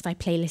Spotify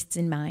playlists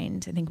in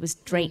mind. I think it was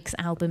Drake's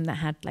album that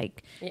had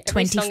like 25...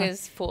 Every song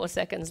is 4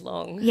 seconds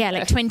long. Yeah,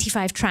 like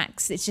 25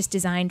 tracks. It's just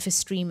designed for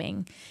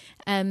streaming.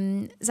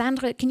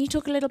 Sandra, can you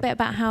talk a little bit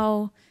about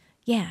how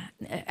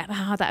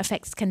that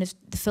affects kind of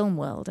the film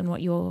world and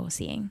what you're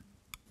seeing?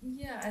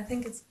 Yeah, I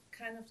think it's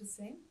kind of the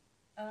same.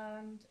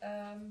 And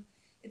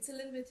it's a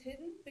little bit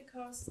hidden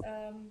because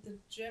the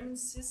German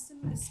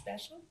system is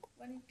special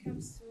when it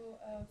comes to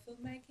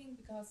filmmaking,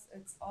 because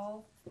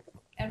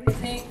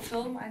everything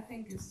film, I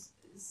think,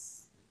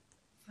 is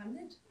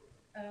funded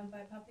by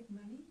public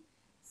money.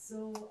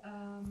 So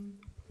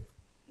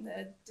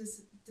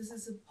this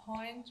is a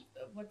point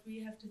what we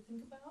have to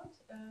think about,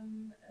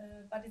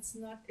 but it's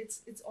not.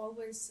 It's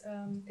always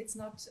it's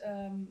not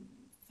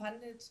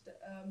funded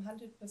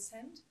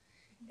 100%.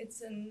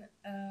 It's an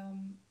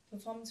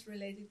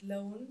performance-related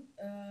loan,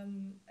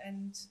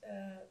 and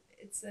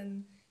it's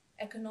an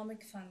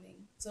economic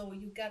funding. So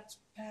you get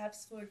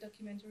perhaps for a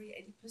documentary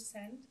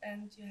 80%,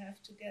 and you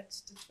have to get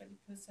the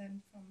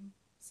 20% from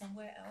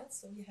somewhere else.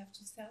 So you have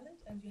to sell it,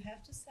 and you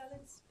have to sell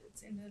it.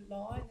 It's in the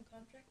law, in the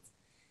contracts.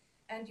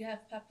 And you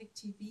have public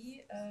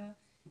TV,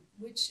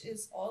 which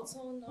is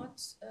also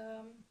not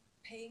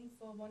paying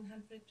for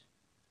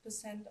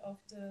 100% of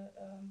the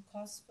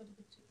cost for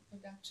the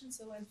production.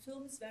 So, and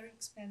film is very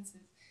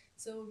expensive.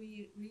 So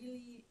we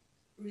really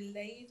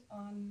relate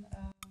on.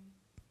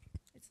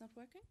 It's not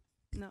working?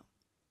 No,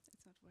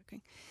 it's not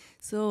working.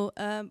 So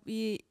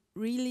we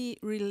really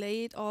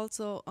relate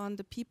also on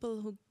the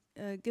people who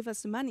give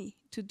us the money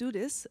to do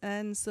this,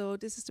 and so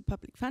this is the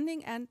public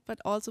funding, but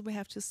also we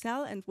have to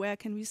sell, and where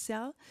can we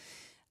sell?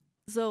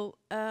 So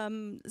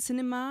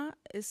cinema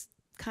is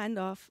kind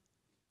of,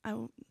 I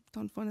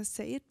don't want to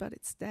say it, but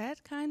it's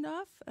dead kind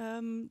of.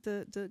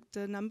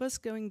 The numbers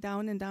going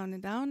down and down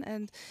and down,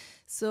 and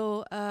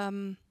so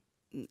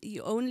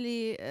you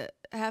only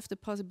have the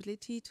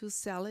possibility to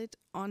sell it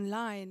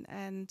online,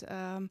 and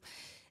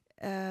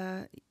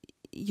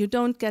you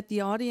don't get the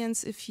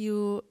audience if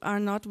you are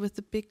not with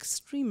the big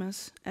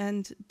streamers,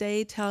 and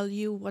they tell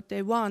you what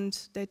they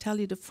want. They tell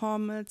you the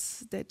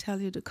formats, they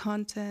tell you the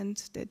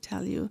content, they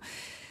tell you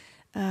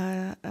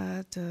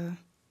the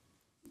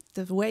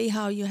way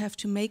how you have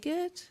to make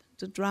it,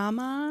 the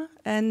drama.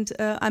 And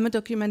I'm a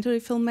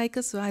documentary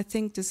filmmaker, so I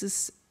think this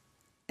is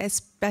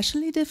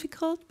especially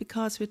difficult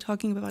because we're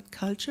talking about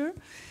culture.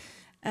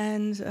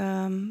 And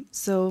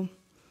so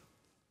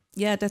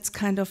yeah, that's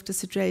kind of the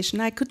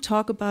situation. I could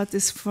talk about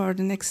this for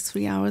the next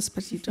 3 hours,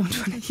 but you don't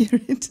want to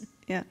hear it.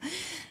 Yeah.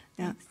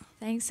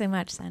 Thanks so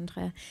much,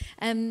 Sandra.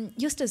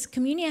 Justus,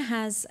 Communia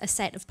has a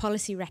set of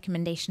policy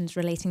recommendations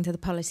relating to the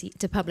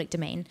public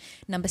domain,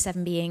 number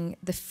 7 being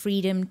the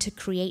freedom to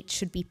create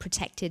should be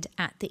protected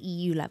at the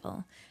EU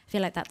level. I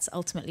feel like that's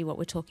ultimately what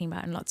we're talking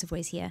about in lots of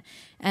ways here.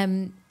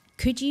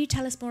 Could you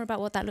tell us more about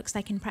what that looks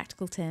like in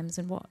practical terms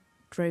and what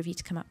drove you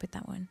to come up with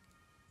that one?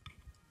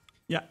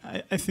 Yeah,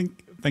 I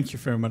think, thank you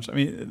very much. I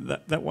mean,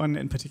 that one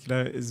in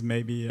particular is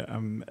maybe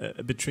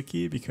a bit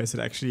tricky because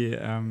it actually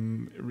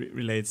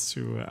relates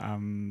to,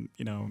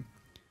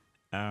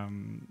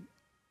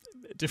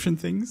 different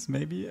things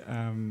maybe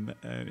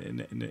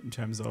in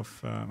terms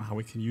of how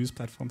we can use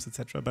platforms,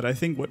 etc. But I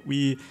think what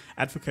we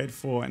advocate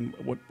for and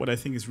what I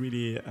think is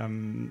really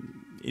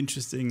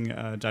interesting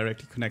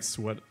directly connects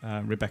to what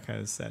Rebecca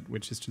has said,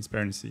 which is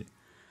transparency.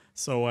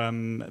 So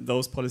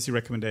those policy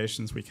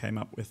recommendations, we came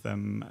up with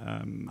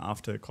them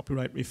after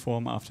copyright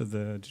reform, after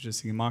the Digital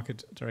Single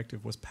Market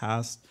Directive was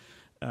passed,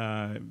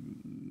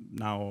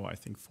 now I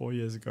think 4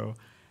 years ago.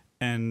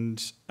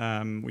 And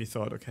we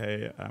thought,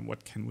 okay,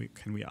 what can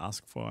we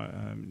ask for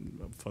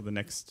the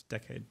next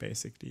decade,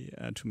 basically,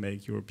 to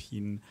make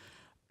European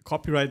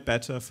copyright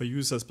better for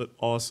users, but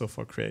also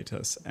for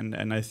creators.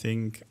 And I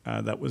think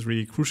that was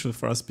really crucial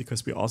for us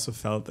because we also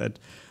felt that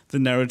the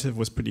narrative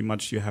was pretty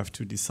much you have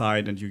to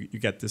decide, and you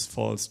get this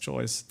false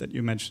choice that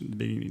you mentioned at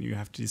the beginning. You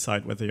have to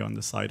decide whether you're on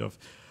the side of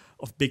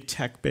big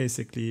tech,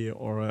 basically,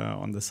 or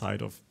on the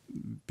side of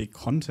big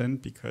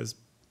content, because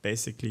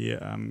basically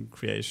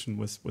creation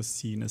was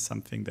seen as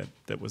something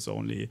that was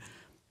only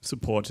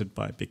supported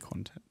by big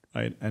content,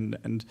 right?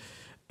 And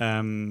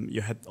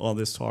you had all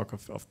this talk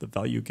of the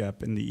value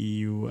gap in the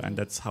EU, and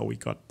that's how we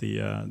got the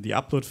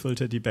upload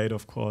filter debate,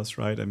 of course,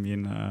 right? I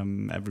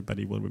mean,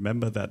 everybody will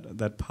remember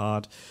that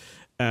part.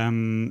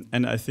 And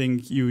I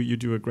think you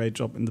do a great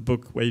job in the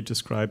book where you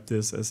describe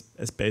this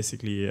as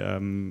basically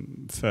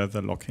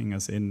further locking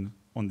us in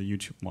on the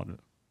YouTube model.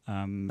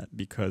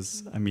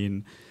 Because, I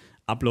mean,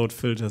 upload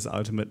filters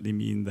ultimately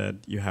mean that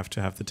you have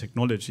to have the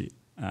technology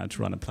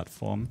to run a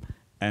platform.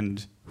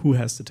 And who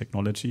has the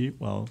technology?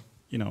 Well,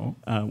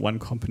 one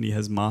company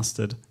has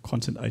mastered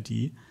Content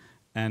ID,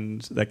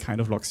 and that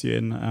kind of locks you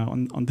in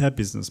on their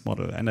business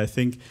model. And I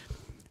think,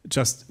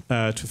 just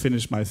to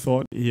finish my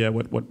thought here,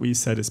 what we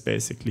said is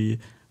basically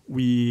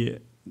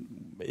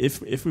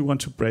if we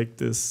want to break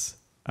this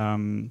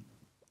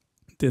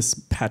this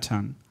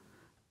pattern,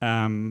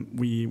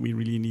 we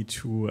really need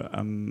to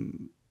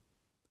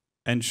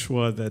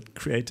ensure that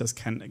creators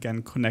can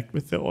again connect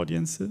with their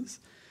audiences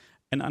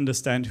and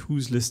understand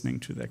who's listening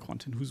to their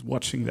content, who's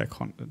watching their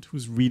content,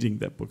 who's reading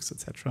their books,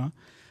 etc.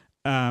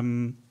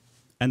 And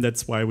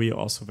that's why we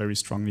also very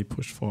strongly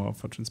push for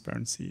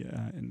transparency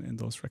in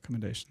those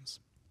recommendations.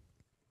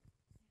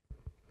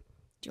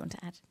 Do you want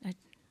to add?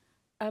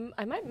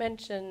 I might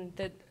mention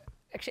that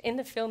actually in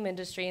the film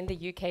industry in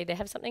the UK, they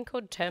have something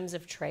called terms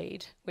of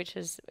trade,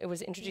 it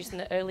was introduced in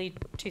the early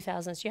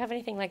 2000s. Do you have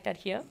anything like that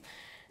here?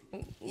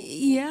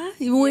 Yeah,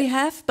 we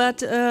have,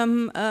 but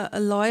a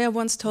lawyer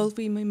once told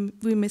we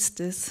missed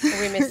this.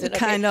 We missed it, okay.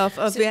 Kind of.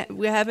 So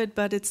We have it,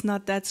 but it's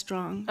not that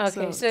strong.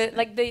 Okay, so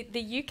like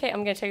the UK,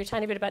 I'm going to tell you a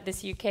tiny bit about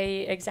this UK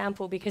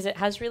example because it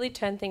has really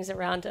turned things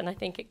around, and I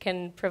think it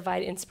can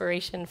provide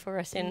inspiration for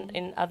us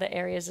in other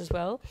areas as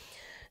well.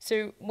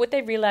 So what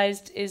they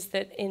realized is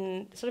that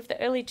in sort of the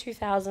early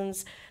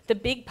 2000s, the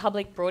big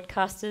public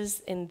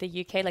broadcasters in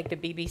the UK, like the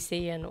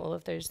BBC and all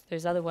of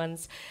those other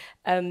ones,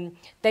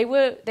 they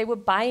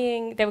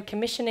were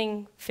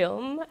commissioning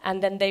film,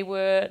 and then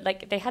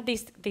they had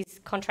these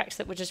contracts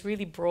that were just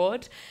really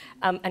broad,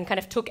 and kind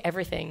of took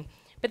everything.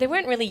 But they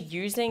weren't really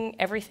using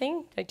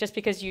everything. Like just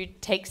because you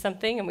take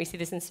something, and we see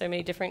this in so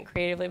many different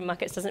creative labor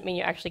markets, doesn't mean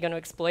you're actually going to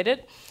exploit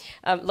it.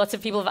 Lots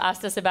of people have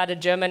asked us about a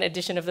German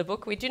edition of the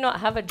book. We do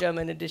not have a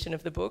German edition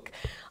of the book.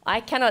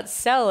 I cannot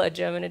sell a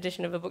German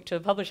edition of a book to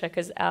a publisher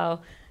because our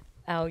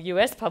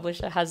US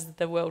publisher has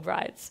the world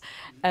rights.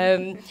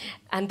 And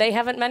they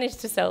haven't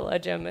managed to sell a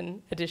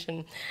German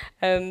edition.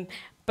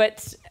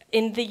 But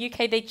in the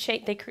UK,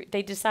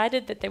 they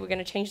decided that they were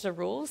going to change the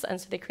rules, and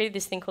so they created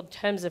this thing called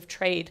terms of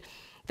trade,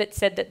 that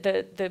said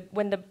that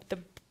when the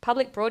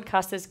public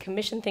broadcasters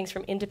commission things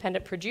from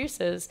independent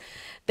producers,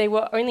 they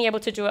were only able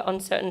to do it on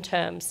certain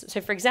terms. So,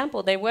 for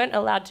example, they weren't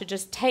allowed to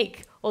just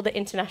take all the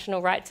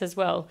international rights as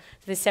well.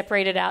 So they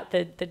separated out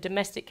the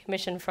domestic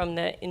commission from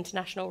the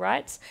international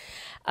rights.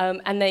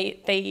 And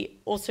they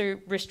also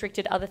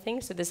restricted other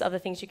things. So there's other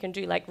things you can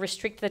do, like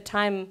restrict the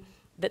time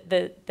that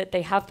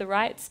they have the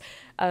rights,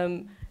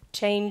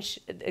 change,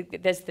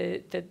 there's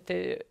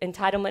the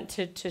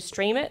entitlement to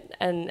stream it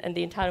and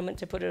the entitlement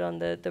to put it on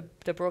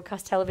the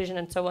broadcast television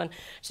and so on.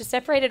 So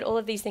separated all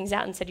of these things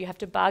out and said you have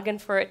to bargain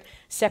for it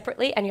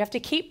separately, and you have to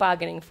keep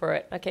bargaining for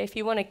it. Okay, if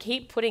you want to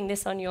keep putting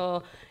this on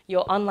your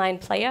online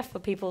player for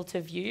people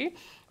to view,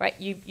 right,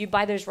 you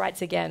buy those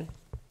rights again.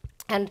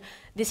 And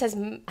this has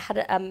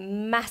had a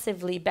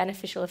massively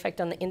beneficial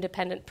effect on the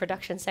independent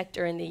production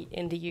sector in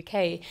the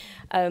UK.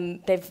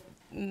 They've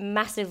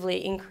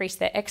massively increase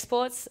their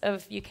exports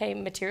of UK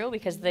material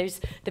because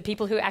the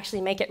people who actually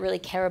make it really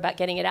care about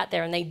getting it out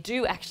there, and they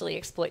do actually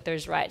exploit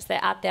those rights.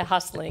 They're out there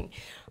hustling,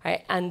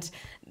 right? And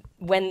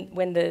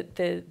when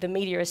the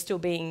media is still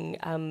being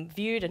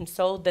viewed and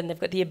sold, then they've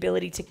got the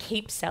ability to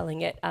keep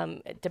selling it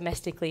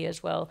domestically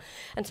as well.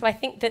 And so I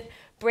think that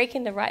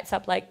breaking the rights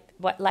up like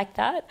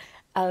that,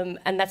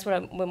 and that's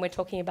what when we're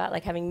talking about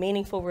like having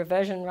meaningful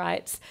reversion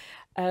rights,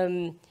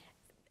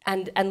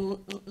 and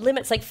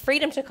limits, like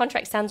freedom to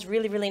contract sounds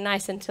really, really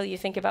nice until you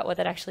think about what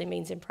that actually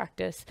means in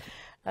practice.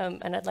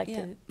 And I'd like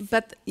to...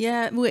 But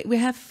yeah, we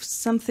have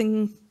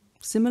something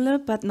similar,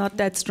 but not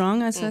that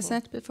strong, as I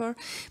said before.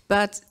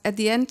 But at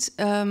the end,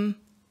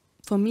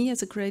 for me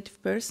as a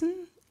creative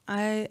person,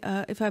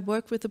 if I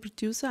work with a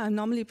producer, I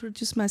normally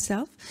produce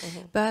myself.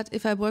 But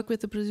if I work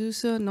with a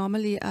producer,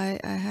 normally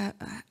I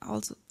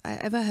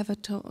ever have a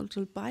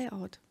total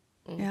buyout.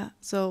 Yeah,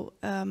 so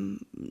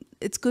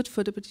it's good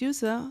for the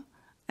producer.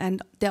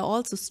 And they're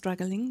also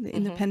struggling, the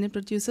independent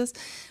producers,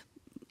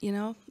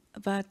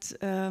 but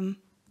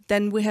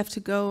then we have to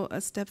go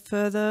a step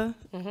further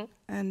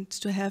and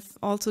to have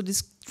also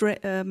these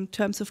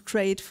terms of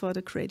trade for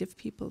the creative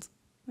people.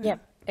 Yeah,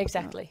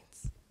 exactly.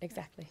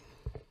 Exactly.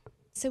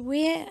 So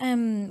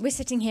we're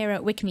sitting here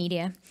at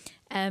Wikimedia.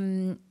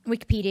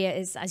 Wikipedia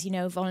is, as you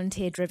know,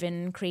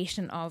 volunteer-driven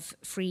creation of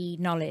free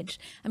knowledge.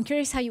 I'm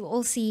curious how you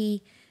all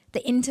see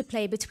the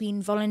interplay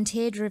between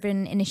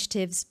volunteer-driven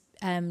initiatives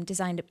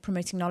designed at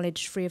promoting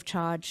knowledge free of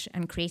charge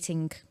and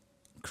creating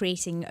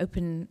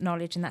open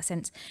knowledge in that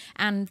sense,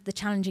 and the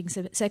challenging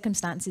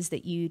circumstances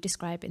that you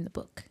describe in the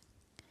book.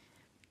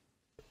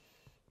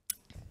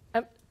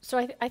 So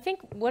I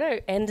think what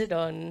I ended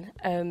on,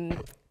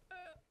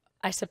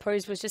 I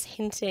suppose, was just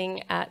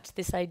hinting at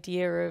this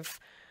idea of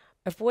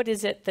what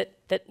is it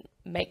that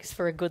makes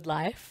for a good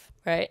life,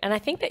 right? And I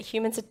think that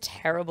humans are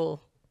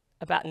terrible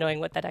about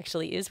knowing what that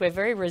actually is. We're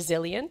very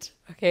resilient,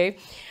 okay?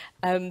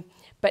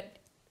 But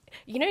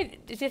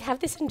they have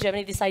this in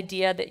Germany, this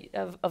idea that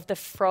of the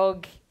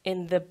frog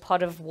in the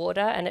pot of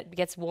water, and it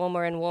gets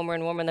warmer and warmer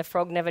and warmer, and the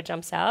frog never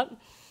jumps out.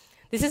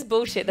 This is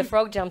bullshit. The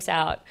frog jumps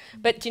out.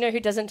 But do you know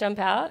who doesn't jump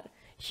out?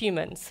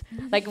 Humans.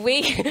 Like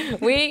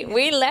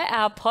we let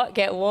our pot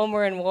get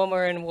warmer and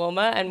warmer and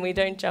warmer, and we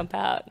don't jump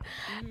out.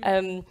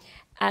 And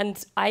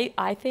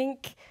I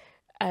think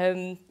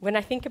when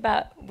I think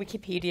about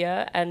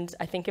Wikipedia and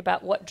I think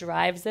about what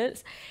drives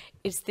it,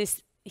 it's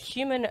this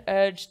human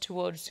urge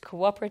towards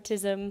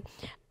cooperatism,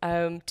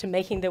 to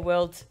making the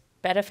world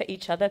better for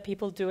each other.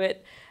 People do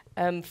it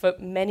for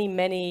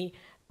many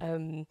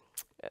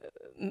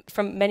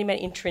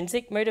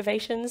intrinsic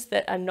motivations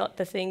that are not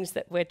the things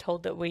that we're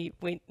told that we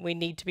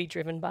need to be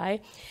driven by.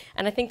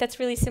 And I think that's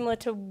really similar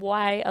to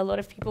why a lot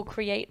of people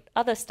create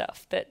other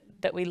stuff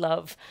that we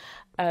love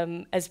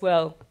as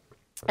well.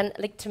 And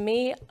like, to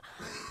me,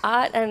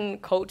 art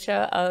and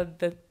culture are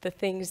the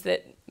things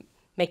that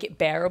make it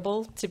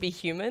bearable to be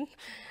human.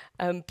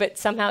 But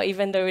somehow,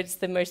 even though it's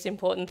the most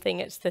important thing,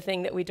 it's the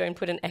thing that we don't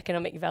put an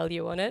economic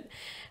value on it.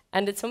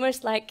 And it's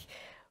almost like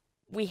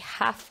we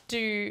have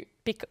to,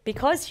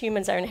 because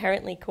humans are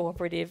inherently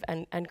cooperative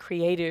and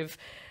creative,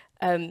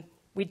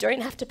 we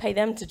don't have to pay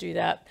them to do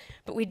that,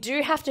 but we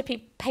do have to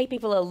pay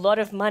people a lot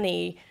of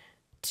money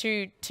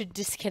to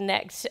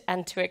disconnect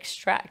and to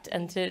extract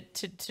and to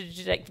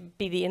like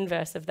be the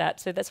inverse of that.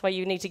 So that's why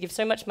you need to give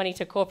so much money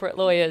to corporate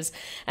lawyers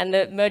and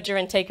the merger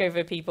and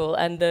takeover people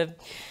and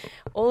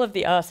all of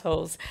the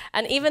assholes.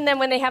 And even then,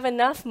 when they have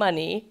enough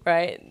money,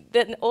 right,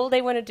 then all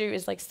they want to do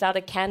is like start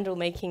a candle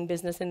making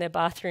business in their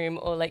bathroom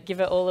or like give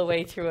it all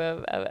away through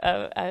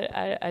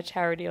a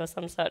charity or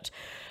some such.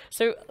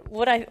 So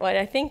what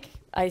I think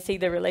I see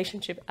the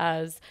relationship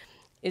as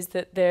is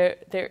that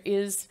there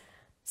is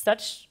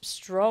such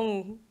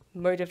strong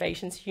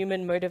motivations,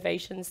 human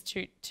motivations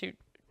to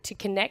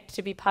connect,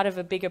 to be part of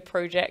a bigger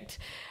project.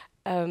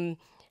 And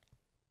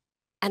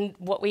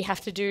what we have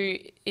to do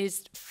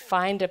is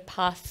find a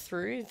path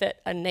through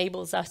that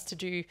enables us to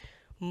do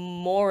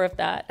more of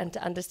that and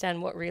to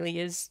understand what really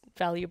is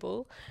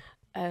valuable.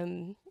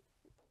 And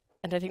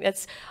I think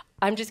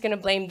I'm just going to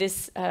blame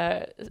this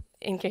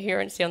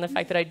incoherency on the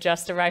fact that I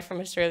just arrived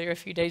from Australia a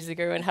few days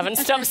ago and haven't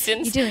stopped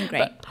since. You're doing great.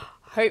 But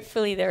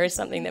hopefully there is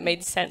something that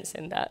made sense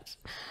in that.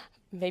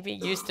 Maybe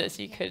Eustace,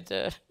 you could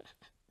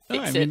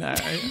fix it.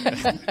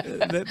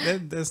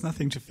 There's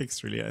nothing to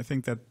fix really. I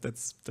think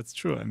that's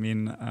true. I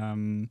mean,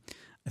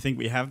 I think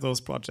we have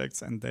those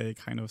projects and they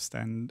kind of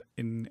stand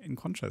in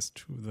contrast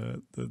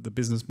to the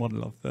business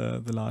model of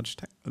the large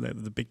tech,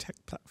 the big tech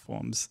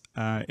platforms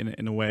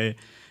in a way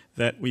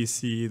that we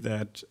see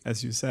that,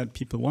 as you said,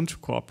 people want to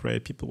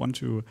cooperate, people want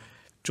to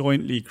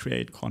jointly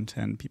create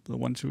content, people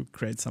want to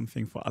create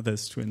something for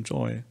others to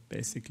enjoy,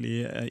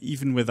 basically,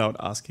 even without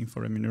asking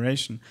for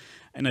remuneration.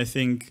 And I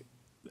think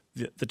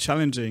the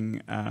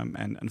challenging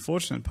and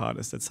unfortunate part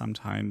is that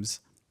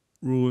sometimes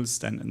rules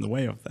stand in the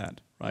way of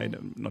that, right?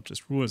 Not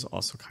just rules,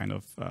 also kind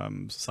of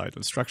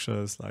societal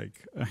structures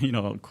like,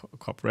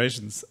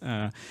 corporations,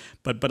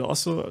 but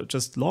also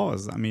just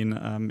laws. I mean,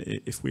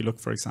 if we look,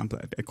 for example,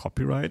 at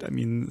copyright, I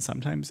mean,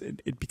 sometimes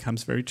it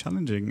becomes very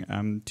challenging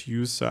to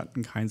use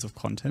certain kinds of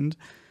content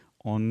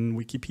on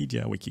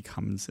Wikipedia,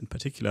 Wikicommons in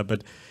particular.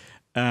 But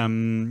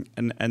and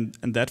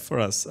that for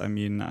us, I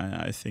mean,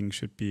 I think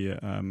should be,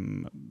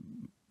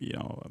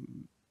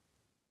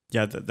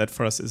 that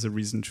for us is a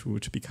reason to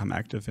become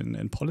active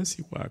in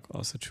policy work,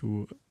 also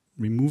to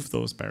remove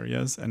those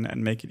barriers and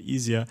make it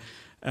easier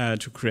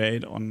to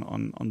create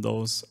on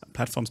those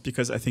platforms,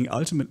 because I think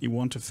ultimately we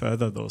want to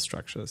further those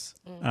structures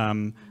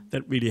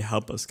that really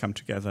help us come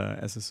together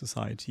as a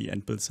society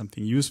and build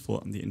something useful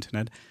on the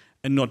internet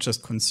and not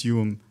just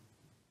consume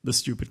the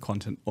stupid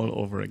content all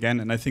over again.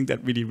 And I think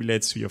that really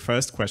relates to your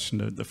first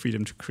question, the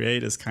freedom to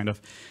create is kind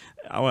of,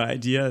 our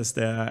idea is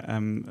there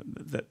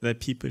that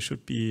people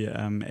should be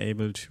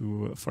able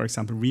to, for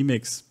example,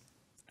 remix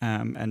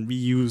and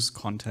reuse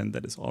content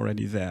that is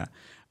already there.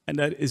 And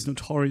that is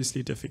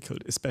notoriously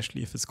difficult,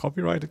 especially if it's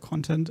copyrighted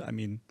content. I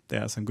mean,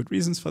 there are some good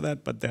reasons for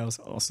that, but there's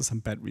also some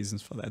bad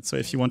reasons for that. So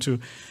if you want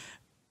to,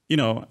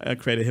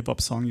 create a hip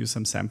hop song, use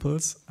some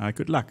samples,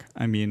 good luck.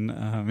 I mean,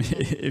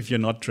 if you're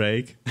not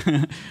Drake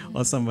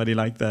or somebody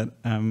like that,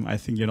 I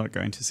think you're not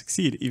going to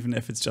succeed, even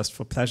if it's just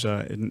for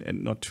pleasure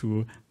and not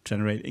to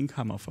generate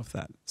income off of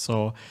that.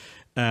 So,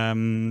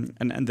 and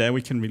there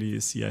we can really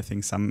see, I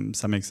think,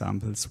 some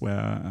examples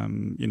where,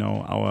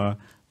 our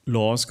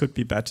laws could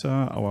be better,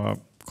 our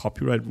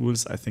copyright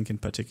rules, I think in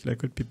particular,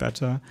 could be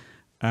better,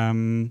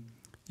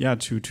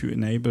 to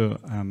enable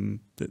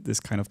this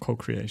kind of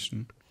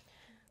co-creation.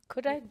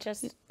 Could I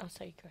just... Oh,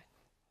 sorry, go ahead.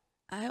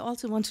 I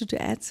also wanted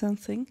to add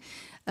something.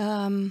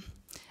 I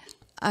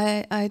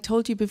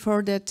told you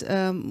before that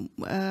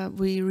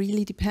we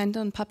really depend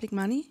on public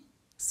money.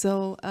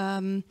 So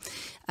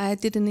I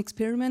did an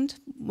experiment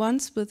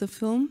once with a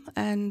film,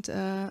 and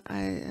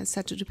I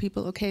said to the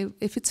people, okay,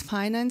 if it's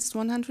financed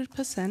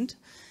 100%,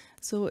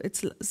 so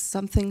it's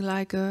something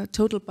like a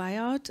total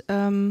buyout.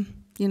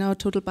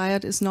 Total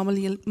buyout is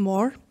normally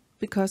more,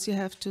 because you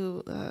have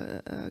to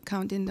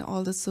count in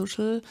all the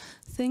social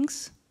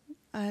things.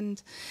 And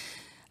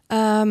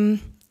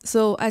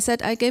so I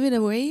said I gave it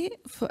away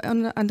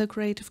under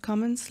Creative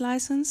Commons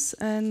license,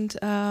 and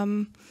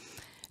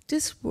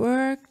this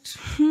worked,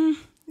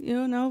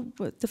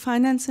 with the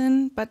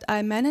financing, but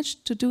I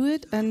managed to do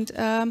it. And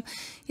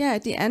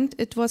at the end,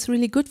 it was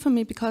really good for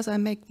me, because I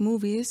make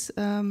movies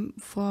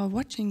for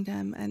watching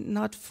them and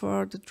not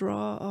for the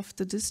draw of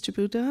the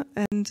distributor.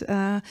 And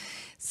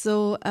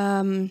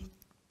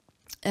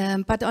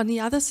but on the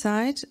other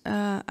side,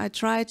 I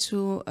try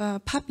to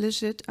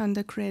publish it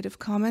under Creative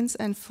Commons,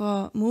 and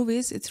for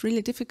movies it's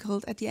really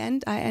difficult. At the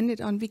end, I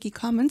ended on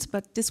Wikicommons,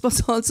 but this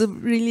was also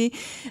really,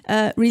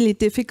 really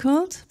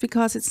difficult,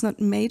 because it's not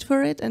made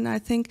for it. And I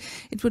think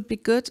it would be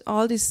good,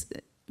 all these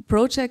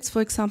projects,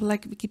 for example,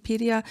 like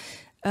Wikipedia,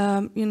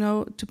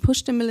 to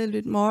push them a little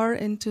bit more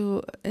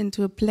into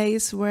a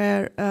place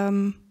where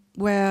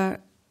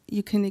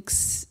you can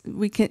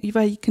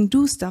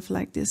do stuff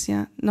like this,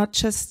 not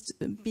just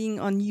being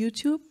on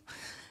YouTube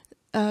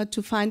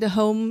to find a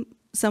home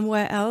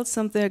somewhere else,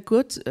 somewhere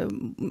good.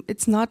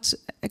 It's not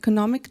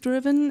economic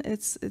driven.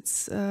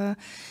 It's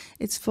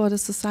for the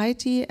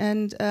society.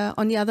 And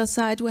on the other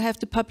side, we have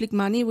the public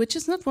money, which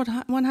is not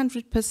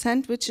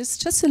 100%, which is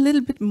just a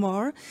little bit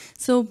more.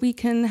 So we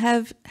can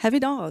have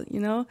it all. You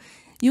know,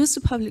 use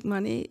the public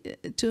money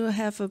to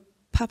have a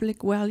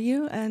public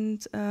value,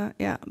 and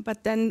yeah.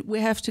 But then we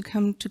have to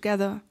come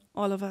together,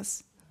 all of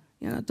us.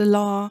 You know, the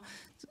law,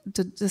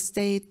 the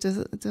state,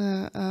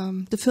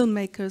 the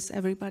filmmakers,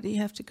 everybody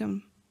have to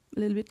come a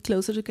little bit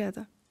closer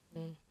together.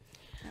 Yeah.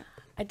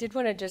 I did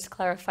want to just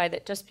clarify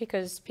that just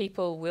because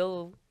people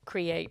will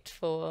create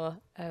for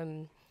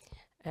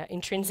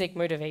intrinsic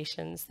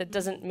motivations, that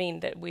doesn't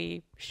mean that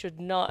we should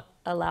not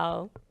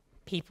allow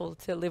people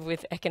to live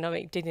with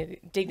economic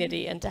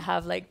dignity and to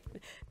have like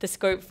the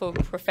scope for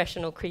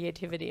professional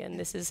creativity. And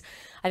this is,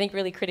 I think,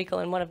 really critical.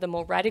 And one of the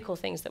more radical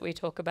things that we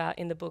talk about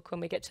in the book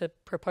when we get to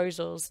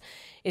proposals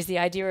is the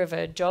idea of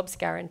a jobs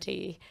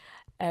guarantee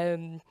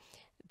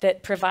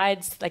that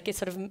provides like a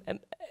sort of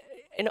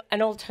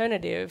an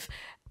alternative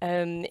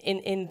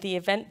in the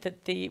event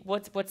that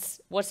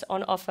what's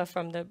on offer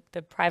from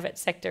the private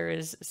sector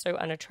is so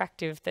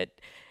unattractive that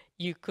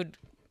you could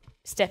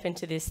step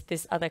into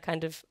this other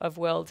kind of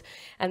world.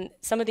 And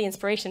some of the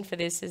inspiration for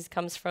this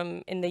comes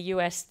from, in the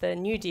US, the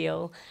New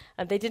Deal.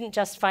 They didn't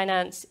just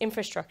finance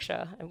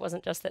infrastructure. It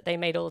wasn't just that they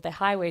made all their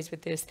highways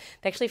with this.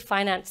 They actually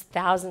financed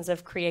thousands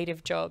of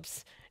creative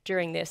jobs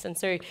during this. And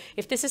so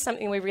if this is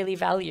something we really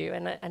value,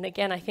 and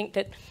again, I think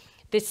that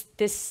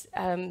this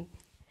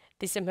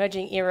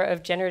emerging era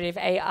of generative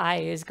AI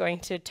is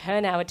going to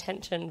turn our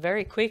attention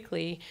very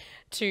quickly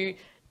to,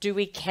 do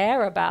we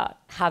care about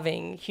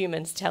having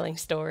humans telling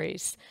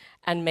stories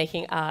and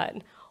making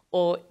art?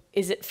 Or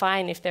is it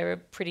fine if there are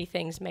pretty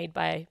things made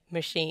by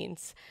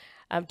machines?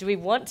 Do we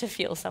want to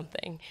feel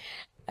something?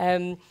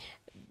 Then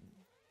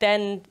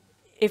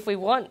if we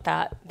want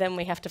that, then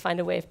we have to find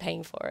a way of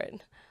paying for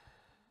it.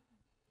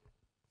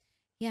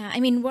 Yeah,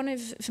 I mean,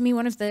 for me,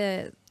 one of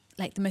the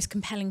most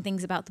compelling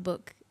things about the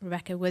book,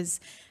 Rebecca, was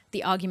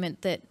the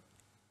argument that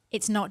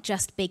it's not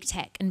just big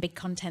tech and big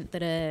content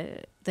that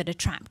are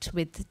trapped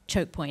with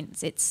choke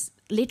points. It's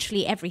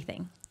literally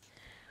everything.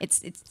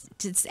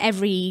 It's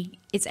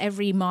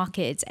every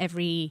market.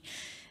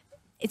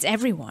 It's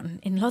everyone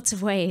in lots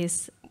of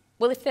ways.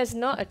 Well, if there's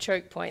not a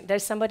choke point,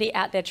 there's somebody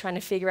out there trying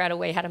to figure out a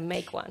way how to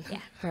make one.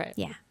 Yeah, right.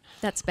 Yeah.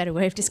 That's a better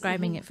way of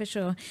describing it, for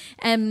sure.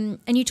 And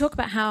you talk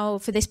about how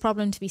for this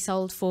problem to be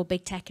solved for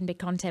big tech and big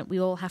content, we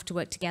all have to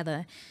work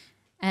together.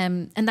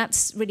 And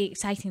that's really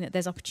exciting, that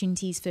there's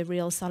opportunities for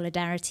real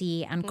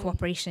solidarity and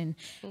cooperation.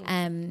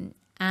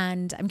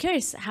 And I'm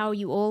curious how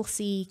you all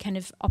see kind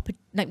of,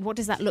 what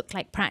does that look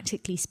like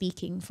practically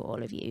speaking for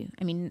all of you?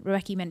 I mean,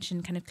 Rebecca, you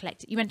mentioned kind of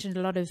you mentioned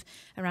a lot of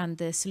around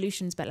the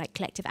solutions, but like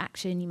collective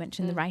action, you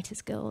mentioned the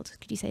Writers Guild.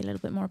 Could you say a little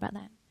bit more about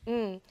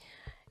that?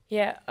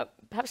 Yeah,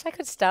 perhaps I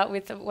could start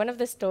with one of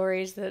the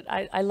stories that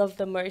I love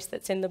the most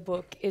that's in the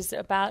book is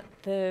about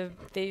the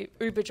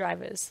Uber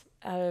drivers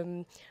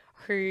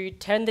who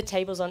turned the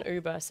tables on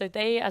Uber. So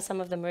they are some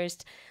of the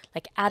most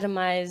like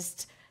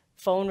atomized,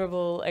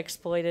 vulnerable,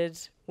 exploited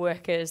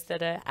workers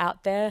that are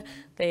out there.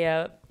 They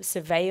are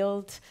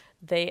surveilled,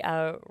 they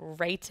are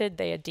rated,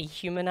 they are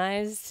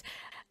dehumanized.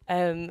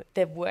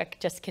 Their work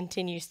just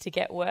continues to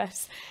get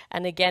worse.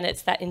 And again,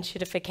 it's that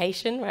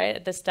institutification, right?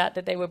 At the start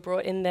that they were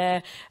brought in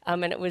there,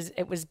 and it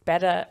was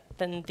better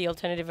than the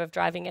alternative of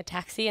driving a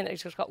taxi, and it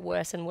just got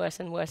worse and worse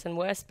and worse and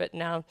worse. But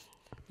now,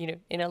 you know,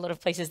 in a lot of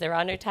places there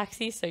are no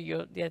taxis,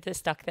 so they're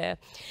stuck there.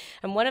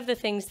 And one of the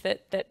things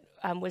that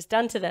was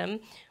done to them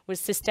was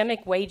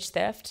systemic wage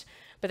theft.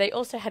 But they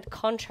also had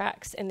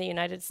contracts in the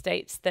United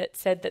States that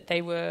said that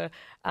they were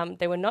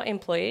not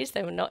employees,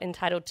 they were not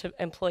entitled to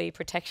employee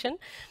protection.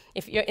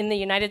 If you're in the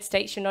United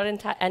States, you're not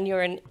and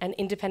you're an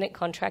independent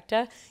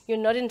contractor, you're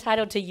not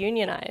entitled to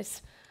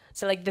unionize.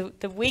 So like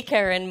the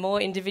weaker and more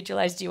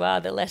individualized you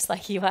are, the less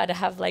likely you are to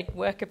have like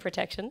worker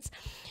protections.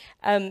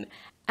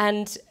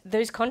 And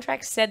those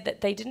contracts said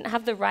that they didn't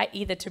have the right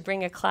either to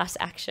bring a class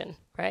action,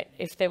 right?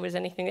 If there was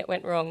anything that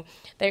went wrong,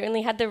 they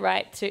only had the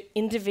right to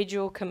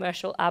individual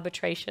commercial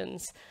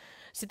arbitrations.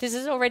 So this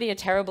is already a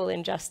terrible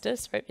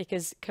injustice, right?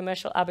 Because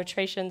commercial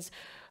arbitrations,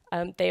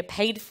 they are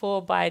paid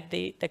for by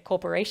the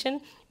corporation.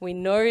 We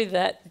know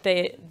that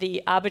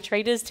the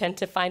arbitrators tend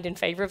to find in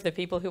favor of the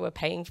people who are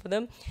paying for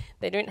them.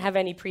 They don't have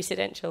any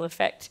precedential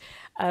effect,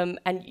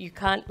 and you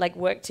can't like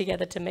work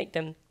together to make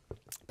them.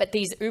 But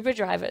these Uber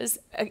drivers,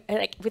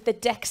 like with the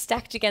deck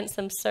stacked against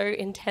them so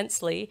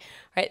intensely,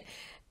 right?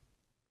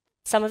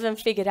 Some of them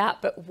figured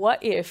out, but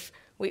what if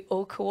we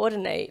all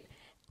coordinate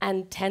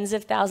and tens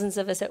of thousands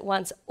of us at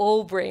once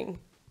all bring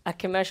a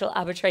commercial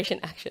arbitration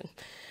action?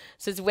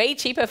 So it's way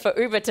cheaper for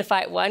Uber to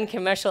fight one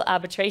commercial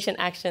arbitration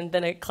action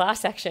than a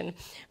class action,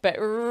 but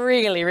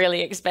really,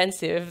 really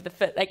expensive.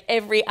 Like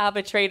every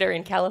arbitrator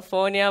in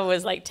California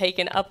was like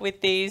taken up with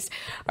these,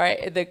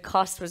 right? The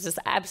cost was just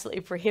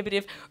absolutely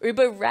prohibitive.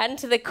 Uber ran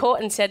to the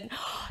court and said,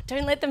 oh,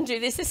 don't let them do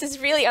this. This is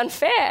really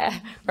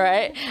unfair,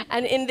 right?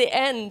 And in the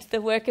end,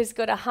 the workers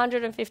got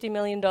 $150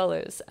 million,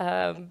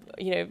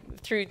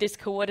 through this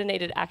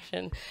coordinated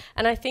action.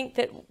 And I think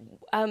that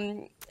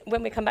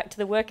when we come back to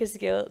the Workers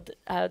Guild,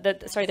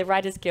 the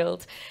Writers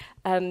Guild,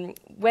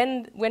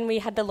 when we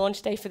had the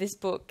launch day for this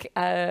book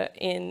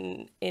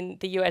in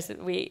the US,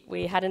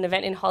 we had an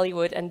event in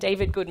Hollywood, and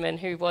David Goodman,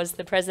 who was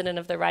the president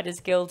of the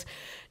Writers Guild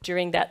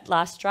during that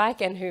last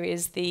strike and who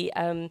is the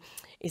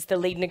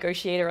lead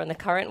negotiator on the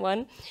current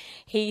one,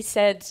 he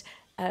said,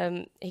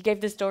 he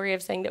gave the story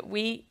of saying that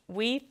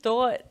we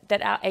thought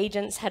that our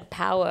agents had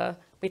power.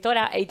 We thought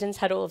our agents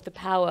had all of the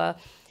power.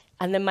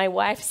 And then my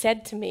wife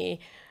said to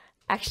me,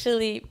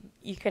 actually,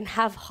 you can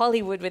have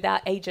Hollywood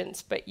without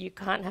agents, but you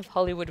can't have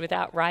Hollywood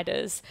without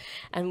writers.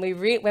 And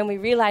when we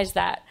realized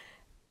that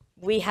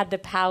we had the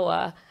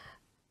power,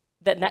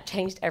 that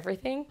changed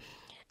everything.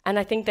 And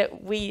I think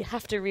that we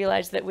have to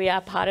realize that we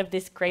are part of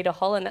this greater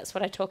whole, and that's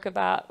what I talk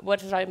about. What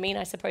does I mean,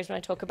 I suppose, when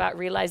I talk about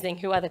realizing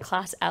who are the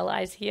class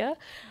allies here,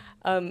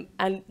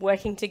 and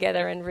working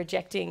together and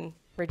rejecting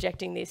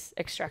this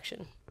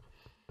extraction.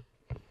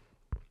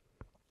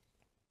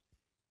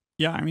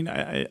 Yeah, I mean,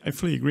 I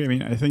fully agree. I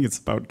mean, I think it's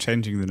about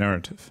changing the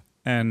narrative.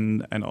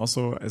 And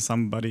also, as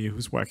somebody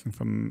who's working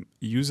from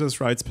a users'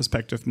 rights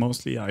perspective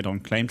mostly, I don't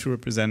claim to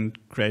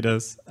represent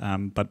creators,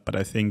 but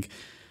I think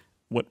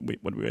what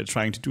we are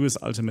trying to do is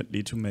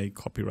ultimately to make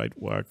copyright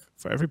work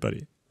for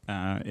everybody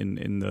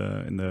in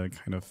the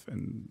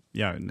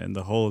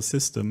whole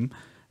system,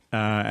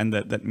 and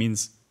that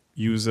means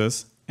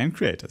users and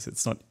creators.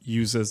 It's not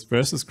users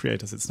versus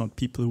creators. It's not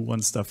people who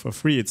want stuff for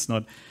free. It's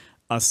not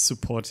us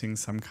supporting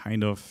some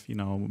kind of,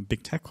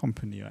 big tech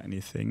company or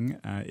anything.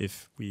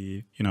 If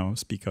we,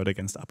 speak out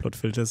against upload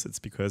filters, it's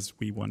because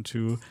we want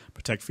to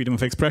protect freedom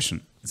of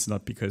expression. It's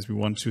not because we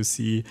want to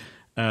see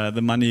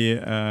the money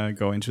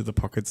go into the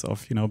pockets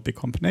of, big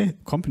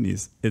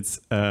companies.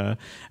 It's and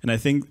I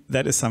think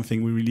that is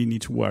something we really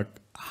need to work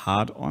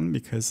hard on,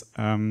 because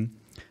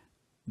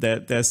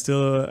there's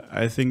still,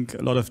 I think,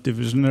 a lot of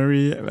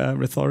divisionary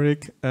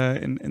rhetoric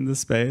in this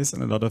space,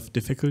 and a lot of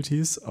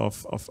difficulties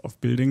of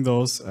building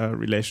those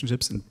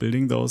relationships and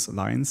building those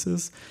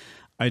alliances.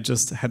 I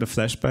just had a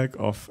flashback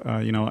of,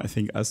 I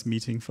think us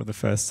meeting for the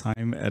first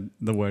time at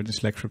the World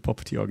Intellectual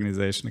Property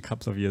Organization a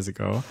couple of years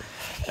ago.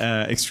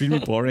 Extremely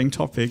boring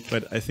topic,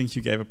 but I think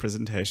you gave a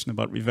presentation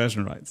about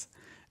reversion rights.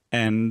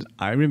 And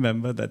I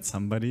remember that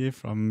somebody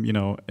from,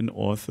 an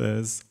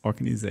author's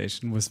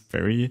organization was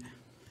very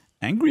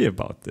angry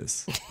about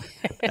this,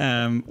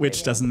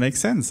 which doesn't make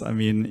sense. I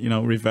mean,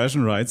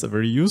 reversion rights are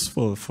very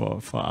useful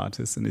for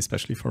artists and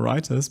especially for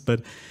writers.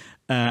 But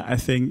I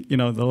think,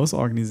 those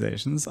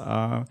organizations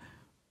are,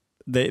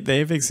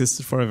 they've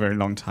existed for a very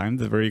long time.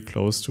 They're very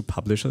close to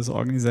publishers'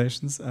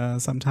 organizations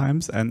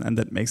sometimes. And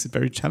that makes it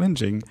very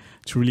challenging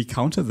to really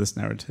counter this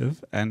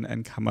narrative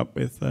and come up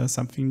with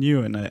something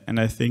new. And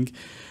I think,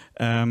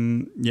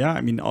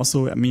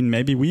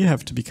 maybe we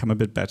have to become a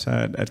bit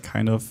better at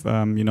kind of,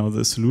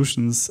 the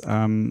solutions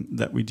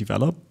that we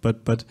develop.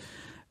 But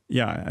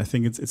yeah, I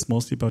think it's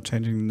mostly about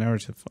changing the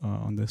narrative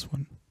on this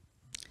one.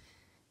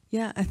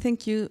 Yeah, I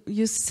think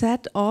you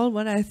said all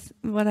what I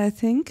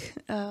think,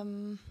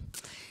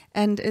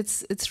 and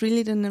it's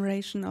really the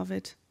narration of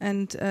it,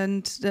 and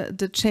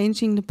the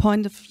changing the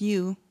point of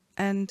view,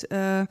 and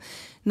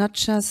not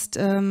just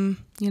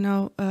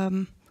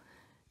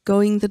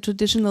going the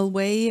traditional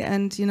way,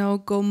 and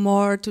go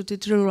more to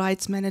digital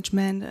rights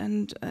management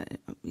and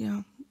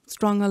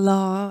stronger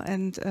law,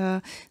 and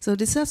so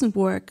this doesn't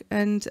work.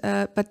 And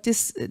but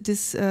this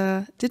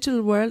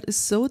digital world is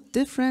so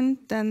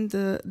different than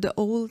the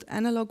old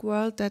analog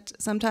world that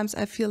sometimes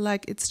I feel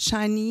like it's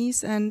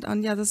Chinese, and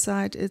on the other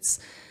side it's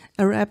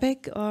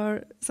Arabic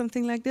or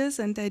something like this,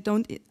 and they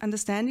don't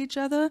understand each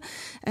other.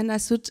 And I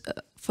stood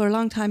for a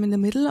long time in the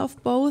middle of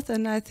both,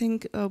 and I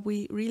think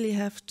we really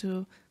have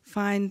to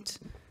find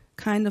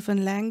kind of a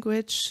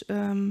language,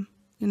 to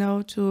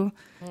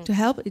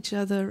help each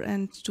other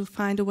and to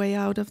find a way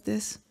out of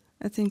this.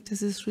 I think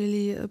this is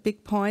really a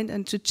big point,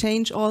 and to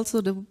change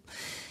also the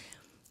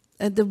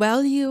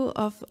value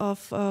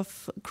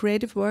of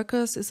creative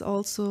workers is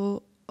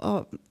also,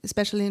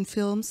 especially in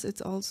films,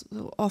 it's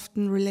also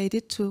often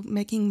related to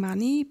making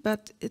money,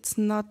 but it's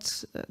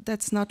not.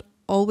 That's not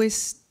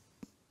always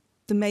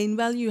the main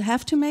value. You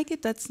have to make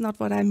it. That's not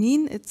what I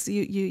mean. It's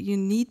you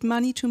need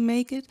money to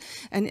make it,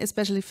 and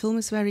especially film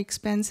is very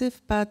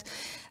expensive. But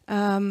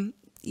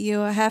you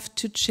have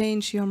to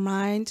change your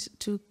mind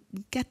to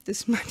get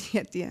this money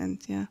at the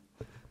end. Yeah.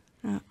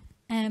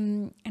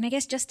 And I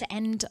guess just to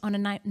end on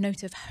a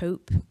note of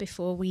hope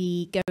before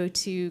we go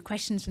to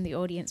questions from the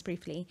audience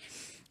briefly,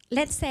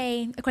 let's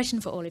say, a question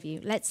for all of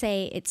you, let's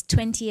say it's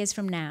 20 years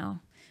from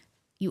now,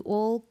 You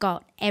all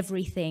got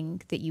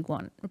everything that you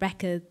want.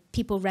 Rebecca,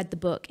 people read the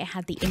book. It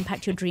had the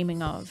impact you're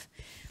dreaming of.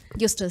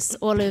 Justus,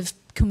 all of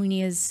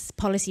Comunia's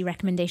policy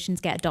recommendations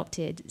get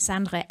adopted.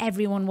 Sandra,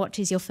 everyone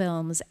watches your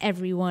films.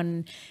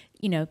 Everyone,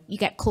 you know, you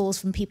get calls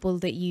from people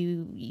that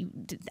you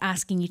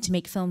asking you to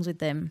make films with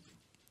them.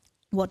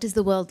 What does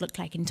the world look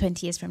like in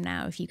 20 years from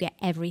now if you get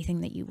everything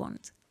that you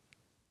want?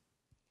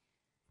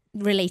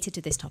 Related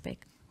to this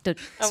topic. But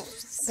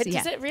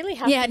does it really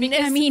happen? Yeah,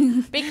 because, I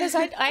mean... Because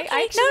I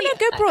actually... No,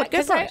 go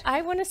broad.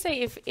 I want to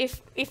say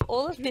if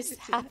all of this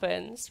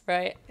happens,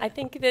 right, I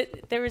think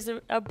that there is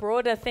a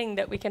broader thing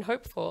that we can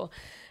hope for,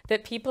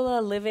 that people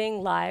are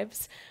living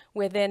lives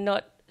where they're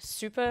not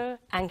super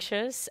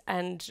anxious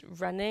and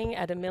running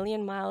at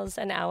 1,000,000 miles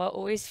an hour,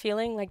 always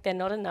feeling like they're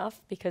not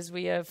enough because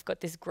we have got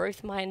this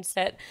growth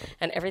mindset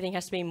and everything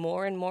has to be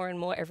more and more and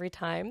more every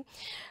time,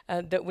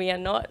 that we are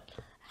not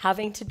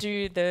having to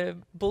do the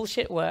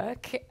bullshit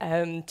work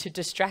to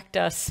distract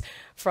us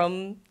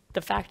from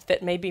the fact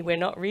that maybe we're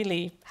not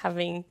really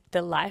having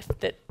the life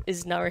that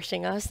is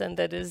nourishing us and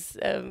that is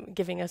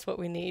giving us what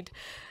we need.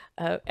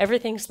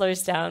 Everything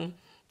slows down.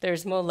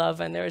 There's more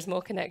love and there is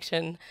more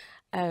connection.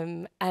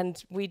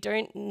 And we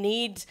don't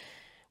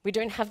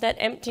have that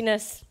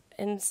emptiness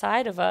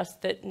inside of us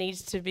that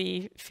needs to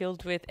be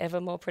filled with ever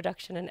more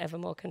production and ever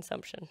more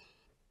consumption.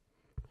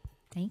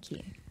 Thank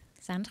you.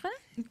 Sandra?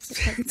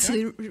 It's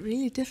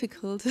really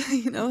difficult,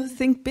 you know,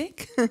 think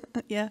big.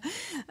 Yeah.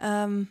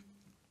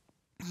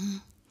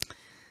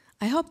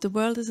 I hope the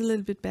world is a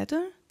little bit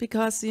better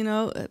because, you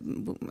know,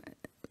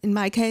 in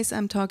my case,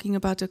 I'm talking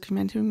about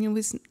documentary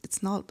movies.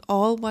 It's not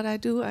all what I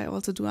do. I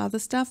also do other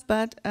stuff,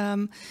 but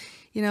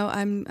you know,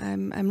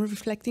 I'm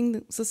reflecting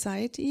the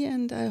society,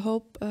 and I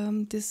hope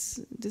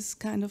this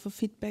kind of a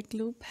feedback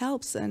loop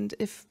helps. And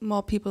if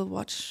more people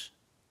watch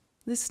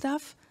this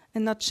stuff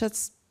and not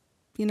just,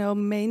 you know,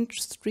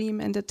 mainstream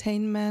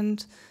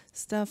entertainment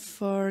stuff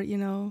for, you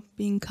know,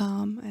 being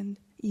calm and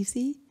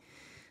easy,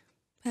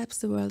 perhaps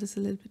the world is a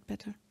little bit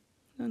better.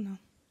 I don't know.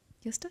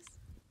 Justus?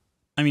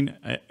 I mean,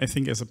 I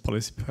think as a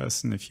policy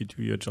person, if you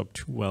do your job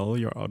too well,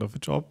 you're out of a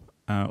job,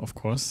 of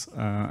course.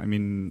 I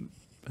mean,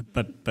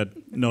 but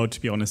no, to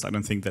be honest, I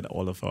don't think that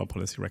all of our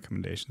policy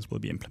recommendations will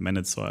be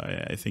implemented. So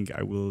I think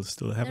I will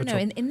still have a job.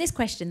 No, in this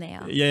question they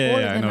are.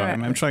 Yeah, I know.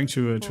 I'm trying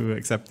to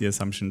accept the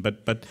assumption,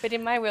 but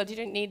in my world, you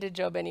don't need a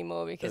job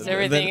anymore because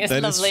everything is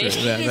lovely.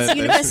 It's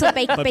universal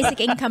basic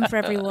income for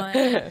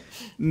everyone.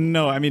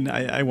 No, I mean,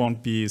 I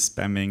won't be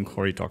spamming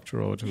Cory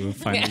Doctorow to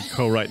finally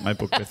co-write my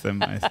book with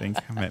him. I think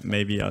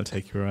maybe I'll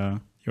take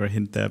your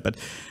hint there, but.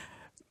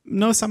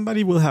 No,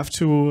 somebody will have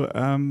to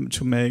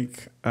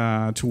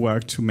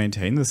work to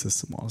maintain the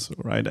system also,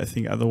 right? I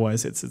think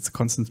otherwise it's a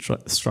constant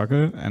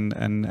struggle,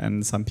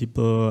 and some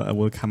people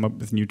will come up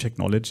with new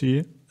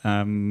technology,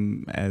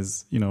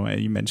 as you know,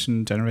 you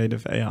mentioned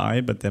generative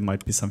AI, but there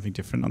might be something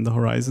different on the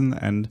horizon,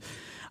 and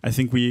I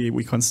think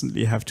we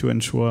constantly have to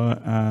ensure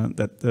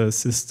that the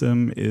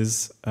system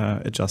is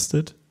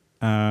adjusted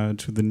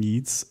to the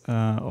needs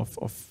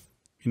of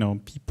you know,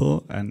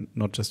 people and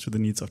not just to the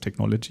needs of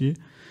technology.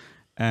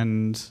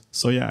 And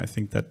so, yeah, I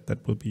think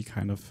that will be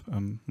kind of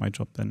my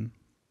job then,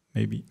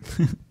 maybe.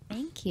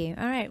 Thank you.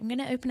 All right, I'm going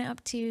to open it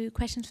up to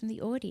questions from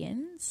the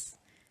audience.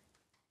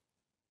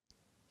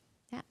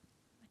 Yeah,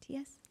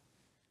 Matthias?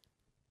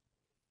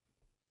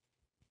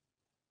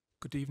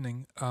 Good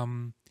evening.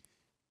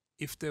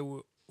 If there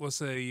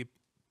was a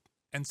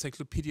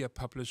encyclopedia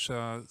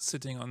publisher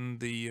sitting on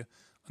the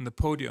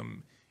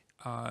podium,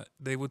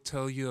 they would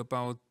tell you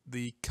about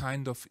the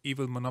kind of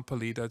evil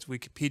monopoly that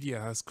Wikipedia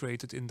has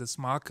created in this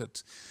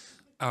market,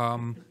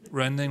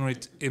 rendering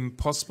it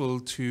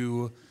impossible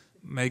to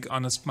make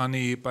honest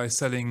money by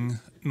selling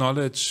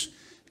knowledge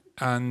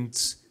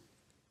and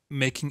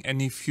making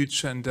any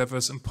future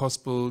endeavors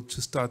impossible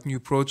to start new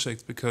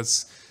projects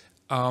because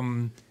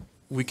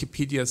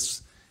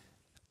Wikipedia's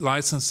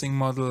licensing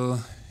model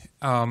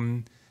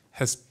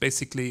has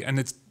basically, and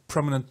its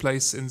prominent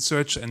place in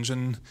search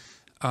engine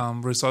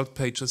result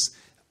pages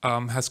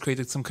has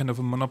created some kind of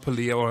a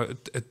monopoly or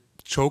a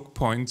choke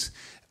point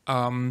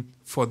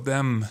for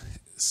them.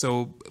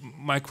 So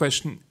my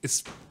question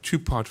is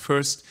two-part.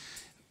 First,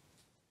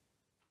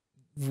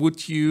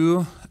 would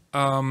you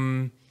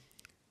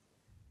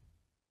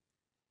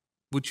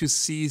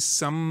see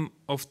some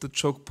of the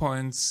choke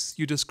points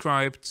you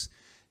described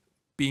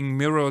being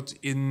mirrored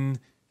in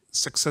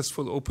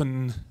successful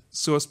open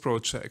source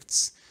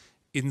projects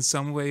in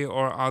some way,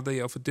 or are they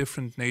of a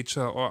different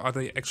nature, or are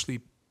they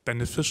actually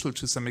beneficial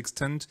to some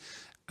extent?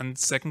 And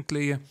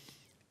secondly,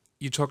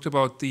 you talked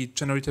about the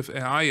generative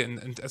AI,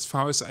 and as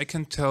far as I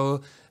can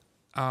tell,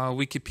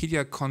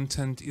 Wikipedia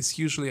content is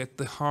usually at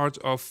the heart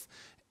of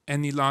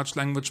any large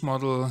language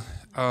model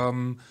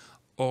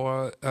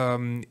or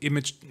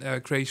image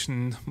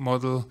creation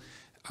model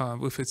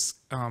with its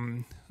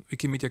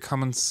Wikimedia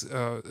Commons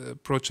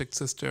project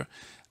sister.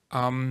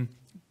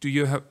 Do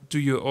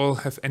you all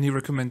have any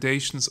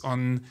recommendations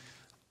on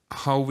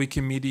how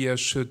Wikimedia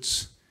should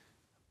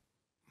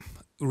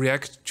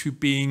react to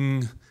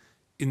being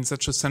in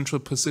such a central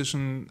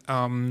position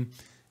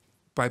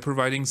by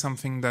providing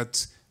something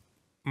that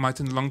might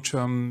in the long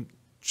term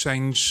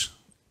change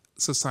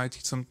society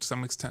to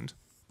some extent.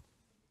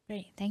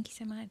 Great, thank you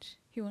so much.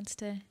 Who wants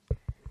to?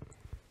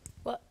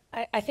 Well,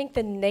 I think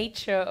the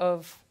nature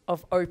of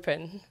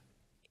open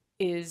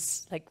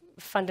is like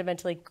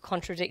fundamentally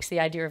contradicts the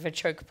idea of a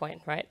choke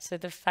point, right? So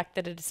the fact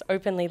that it's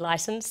openly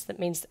licensed, that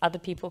means other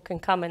people can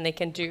come and they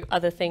can do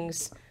other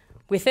things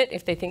with it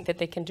if they think that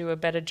they can do a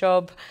better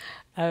job,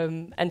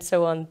 and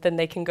so on, then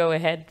they can go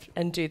ahead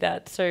and do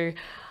that. So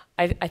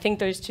I think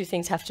those two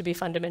things have to be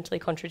fundamentally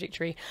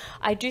contradictory.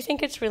 I do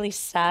think it's really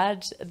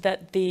sad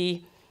that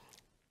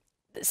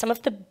some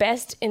of the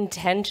best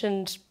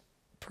intentioned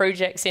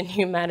projects in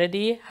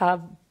humanity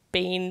have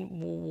been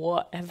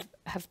what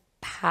have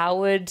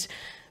powered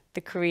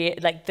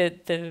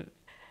the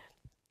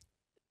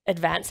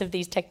advance of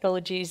these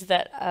technologies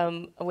that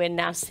we're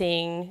now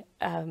seeing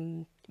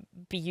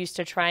be used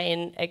to try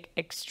and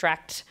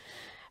extract.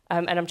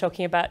 And I'm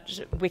talking about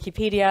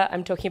Wikipedia.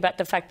 I'm talking about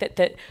the fact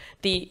that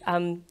the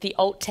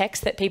alt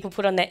text that people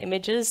put on their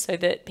images, so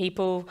that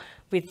people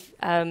with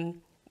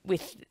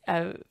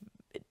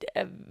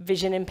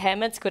vision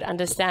impairments could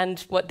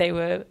understand what they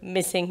were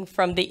missing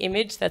from the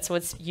image. That's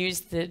what's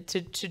used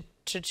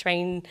to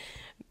train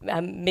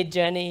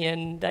Mid-Journey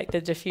and like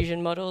the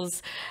diffusion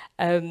models,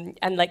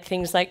 and like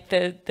things like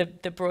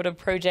the broader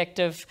project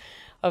of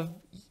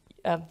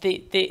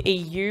the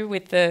EU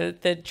with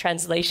the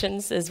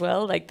translations as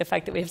well. Like the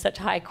fact that we have such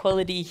high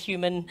quality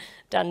human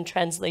done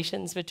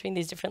translations between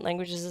these different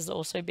languages is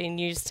also being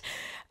used.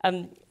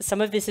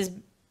 Some of this is,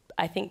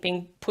 I think,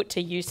 being put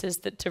to use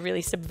to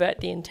really subvert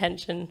the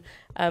intention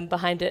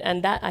behind it,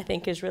 and that I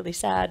think is really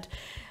sad.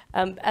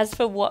 As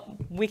for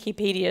what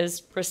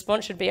Wikipedia's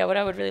response should be, what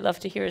I would really love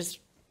to hear is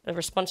a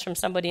response from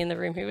somebody in the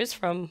room who is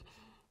from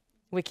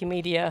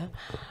Wikimedia,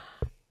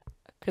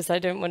 because I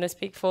don't want to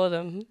speak for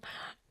them.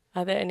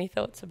 Are there any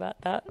thoughts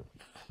about that?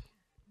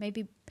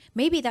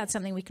 Maybe that's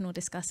something we can all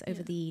discuss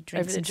over the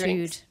drinks and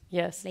food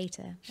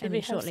later. Should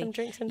we have some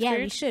drinks and food? Yeah,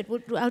 we should.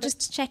 I'll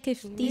just check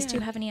if these two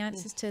have any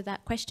answers to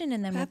that question,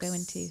 and then Perhaps we'll go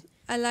into.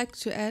 I like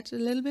to add a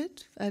little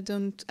bit.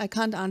 I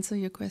can't answer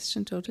your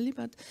question totally,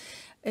 but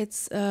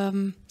it's.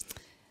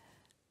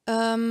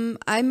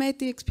 I made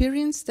the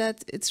experience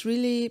that it's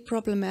really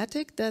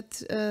problematic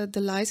that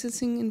the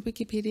licensing in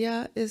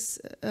Wikipedia is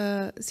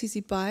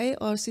CC BY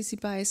or CC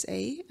BY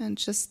SA and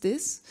just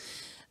this.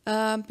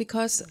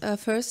 Because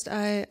first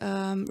I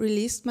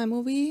released my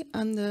movie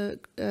on the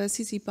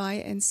CC BY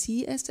and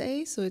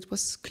CSA, so it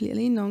was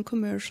clearly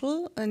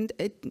non-commercial, and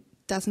it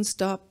doesn't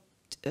stop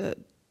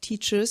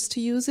teachers to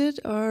use it,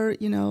 or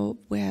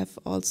we have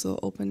also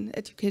open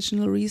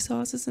educational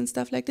resources and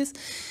stuff like this.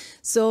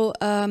 So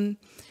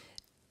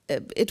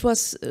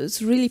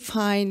it's really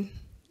fine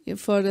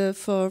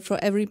for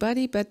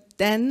everybody, but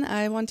then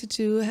I wanted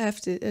to have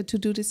to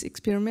do this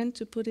experiment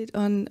to put it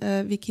on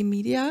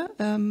Wikimedia,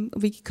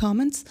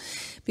 Wikicommons,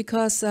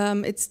 because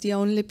it's the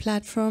only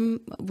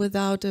platform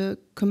without a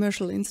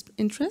commercial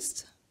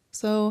interest.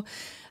 So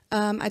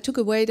I took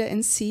away the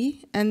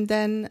NC, and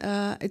then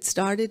it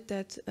started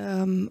that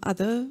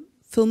other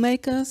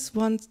filmmakers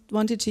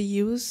wanted to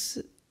use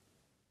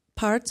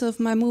parts of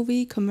my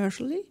movie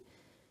commercially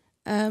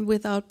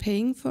without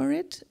paying for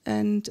it,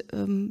 and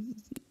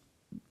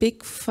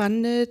big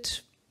funded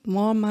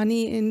more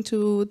money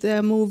into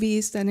their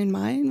movies than in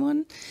mine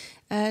one.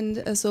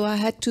 And so I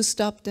had to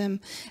stop them.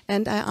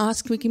 And I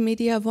asked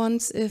Wikimedia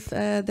once if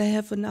they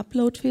have an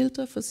upload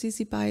filter for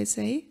CC BY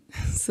SA,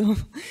 so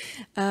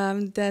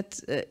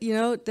that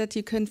that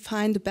you can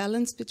find a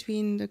balance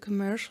between the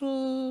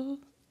commercial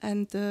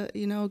and the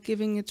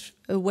giving it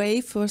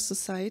away for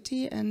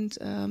society, and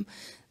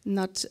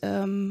not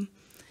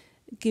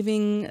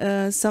giving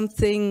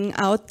something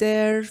out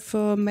there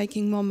for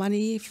making more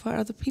money for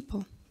other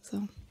people.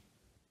 So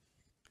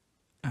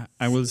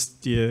I will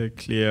steer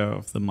clear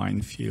of the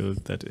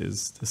minefield that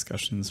is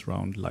discussions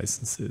around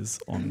licenses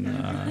on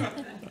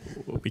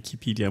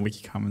Wikipedia and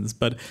Wikicommons.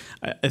 But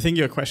I think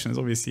your question is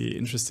obviously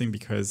interesting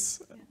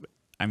because,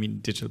 I mean,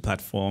 digital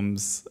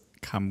platforms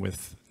come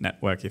with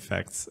network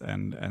effects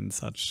and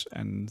such.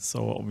 And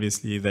so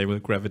obviously they will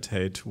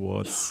gravitate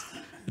towards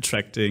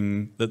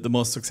attracting, the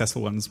most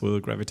successful ones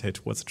will gravitate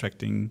towards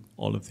attracting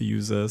all of the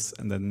users,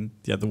 and then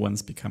the other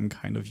ones become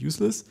kind of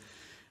useless.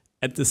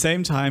 At the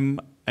same time,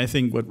 I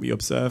think what we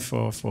observe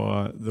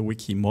for the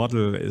wiki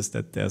model is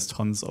that there's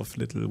tons of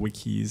little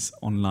wikis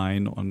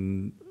online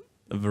on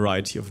a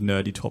variety of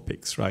nerdy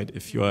topics, right?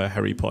 If you're a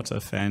Harry Potter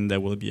fan, there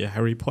will be a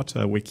Harry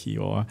Potter wiki,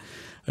 or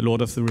a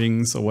Lord of the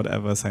Rings or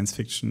whatever science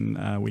fiction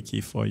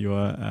wiki for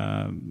your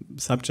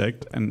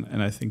subject.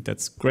 And I think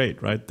that's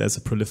great, right? There's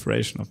a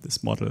proliferation of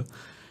this model.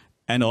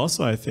 And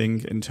also I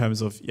think in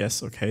terms of,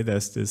 yes, okay,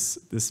 there's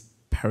this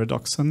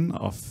paradoxon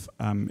of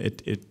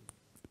it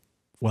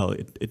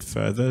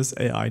furthers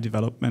AI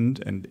development,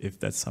 and if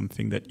that's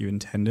something that you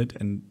intended,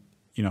 and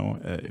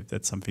if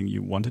that's something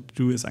you wanted to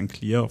do, is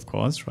unclear, of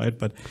course, right?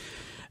 But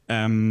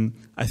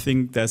I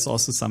think there's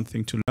also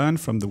something to learn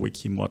from the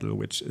wiki model,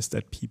 which is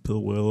that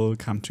people will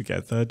come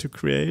together to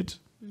create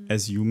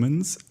as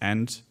humans,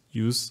 and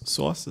use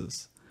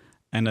sources.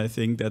 And I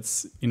think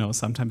that's,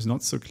 sometimes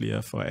not so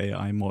clear for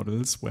AI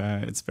models,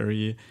 where it's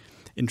very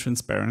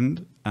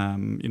intransparent,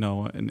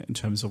 in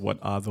terms of what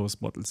are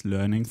those models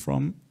learning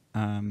from.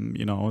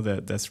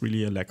 There's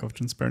really a lack of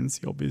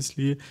transparency,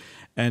 obviously.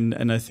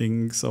 And I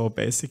think, so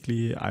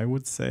basically, I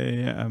would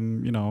say,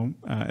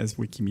 as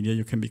Wikimedia,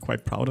 you can be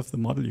quite proud of the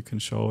model. You can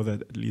show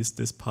that at least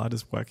this part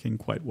is working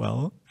quite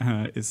well,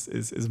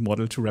 is a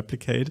model to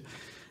replicate.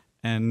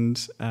 And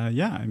that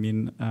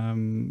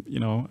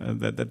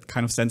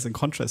kind of stands in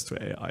contrast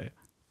to AI.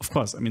 Of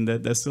course,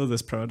 there's still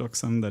this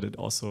paradoxon that it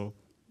also,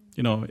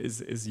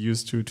 is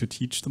used to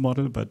teach the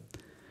model, but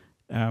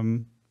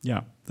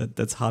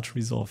that's hard to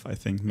resolve, I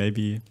think,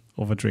 maybe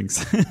over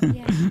drinks.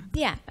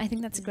 Yeah, I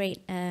think that's a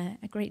great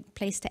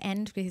place to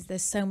end, because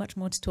there's so much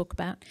more to talk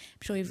about.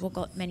 I'm sure you've all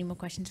got many more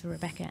questions for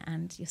Rebecca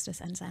and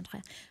Justus and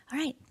Sandra. All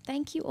right,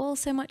 thank you all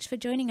so much for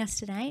joining us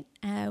tonight.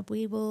 I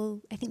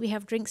think we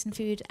have drinks and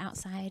food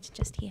outside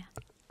just here.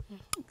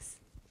 Thanks.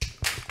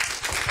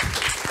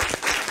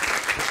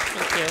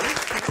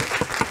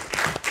 Thank you.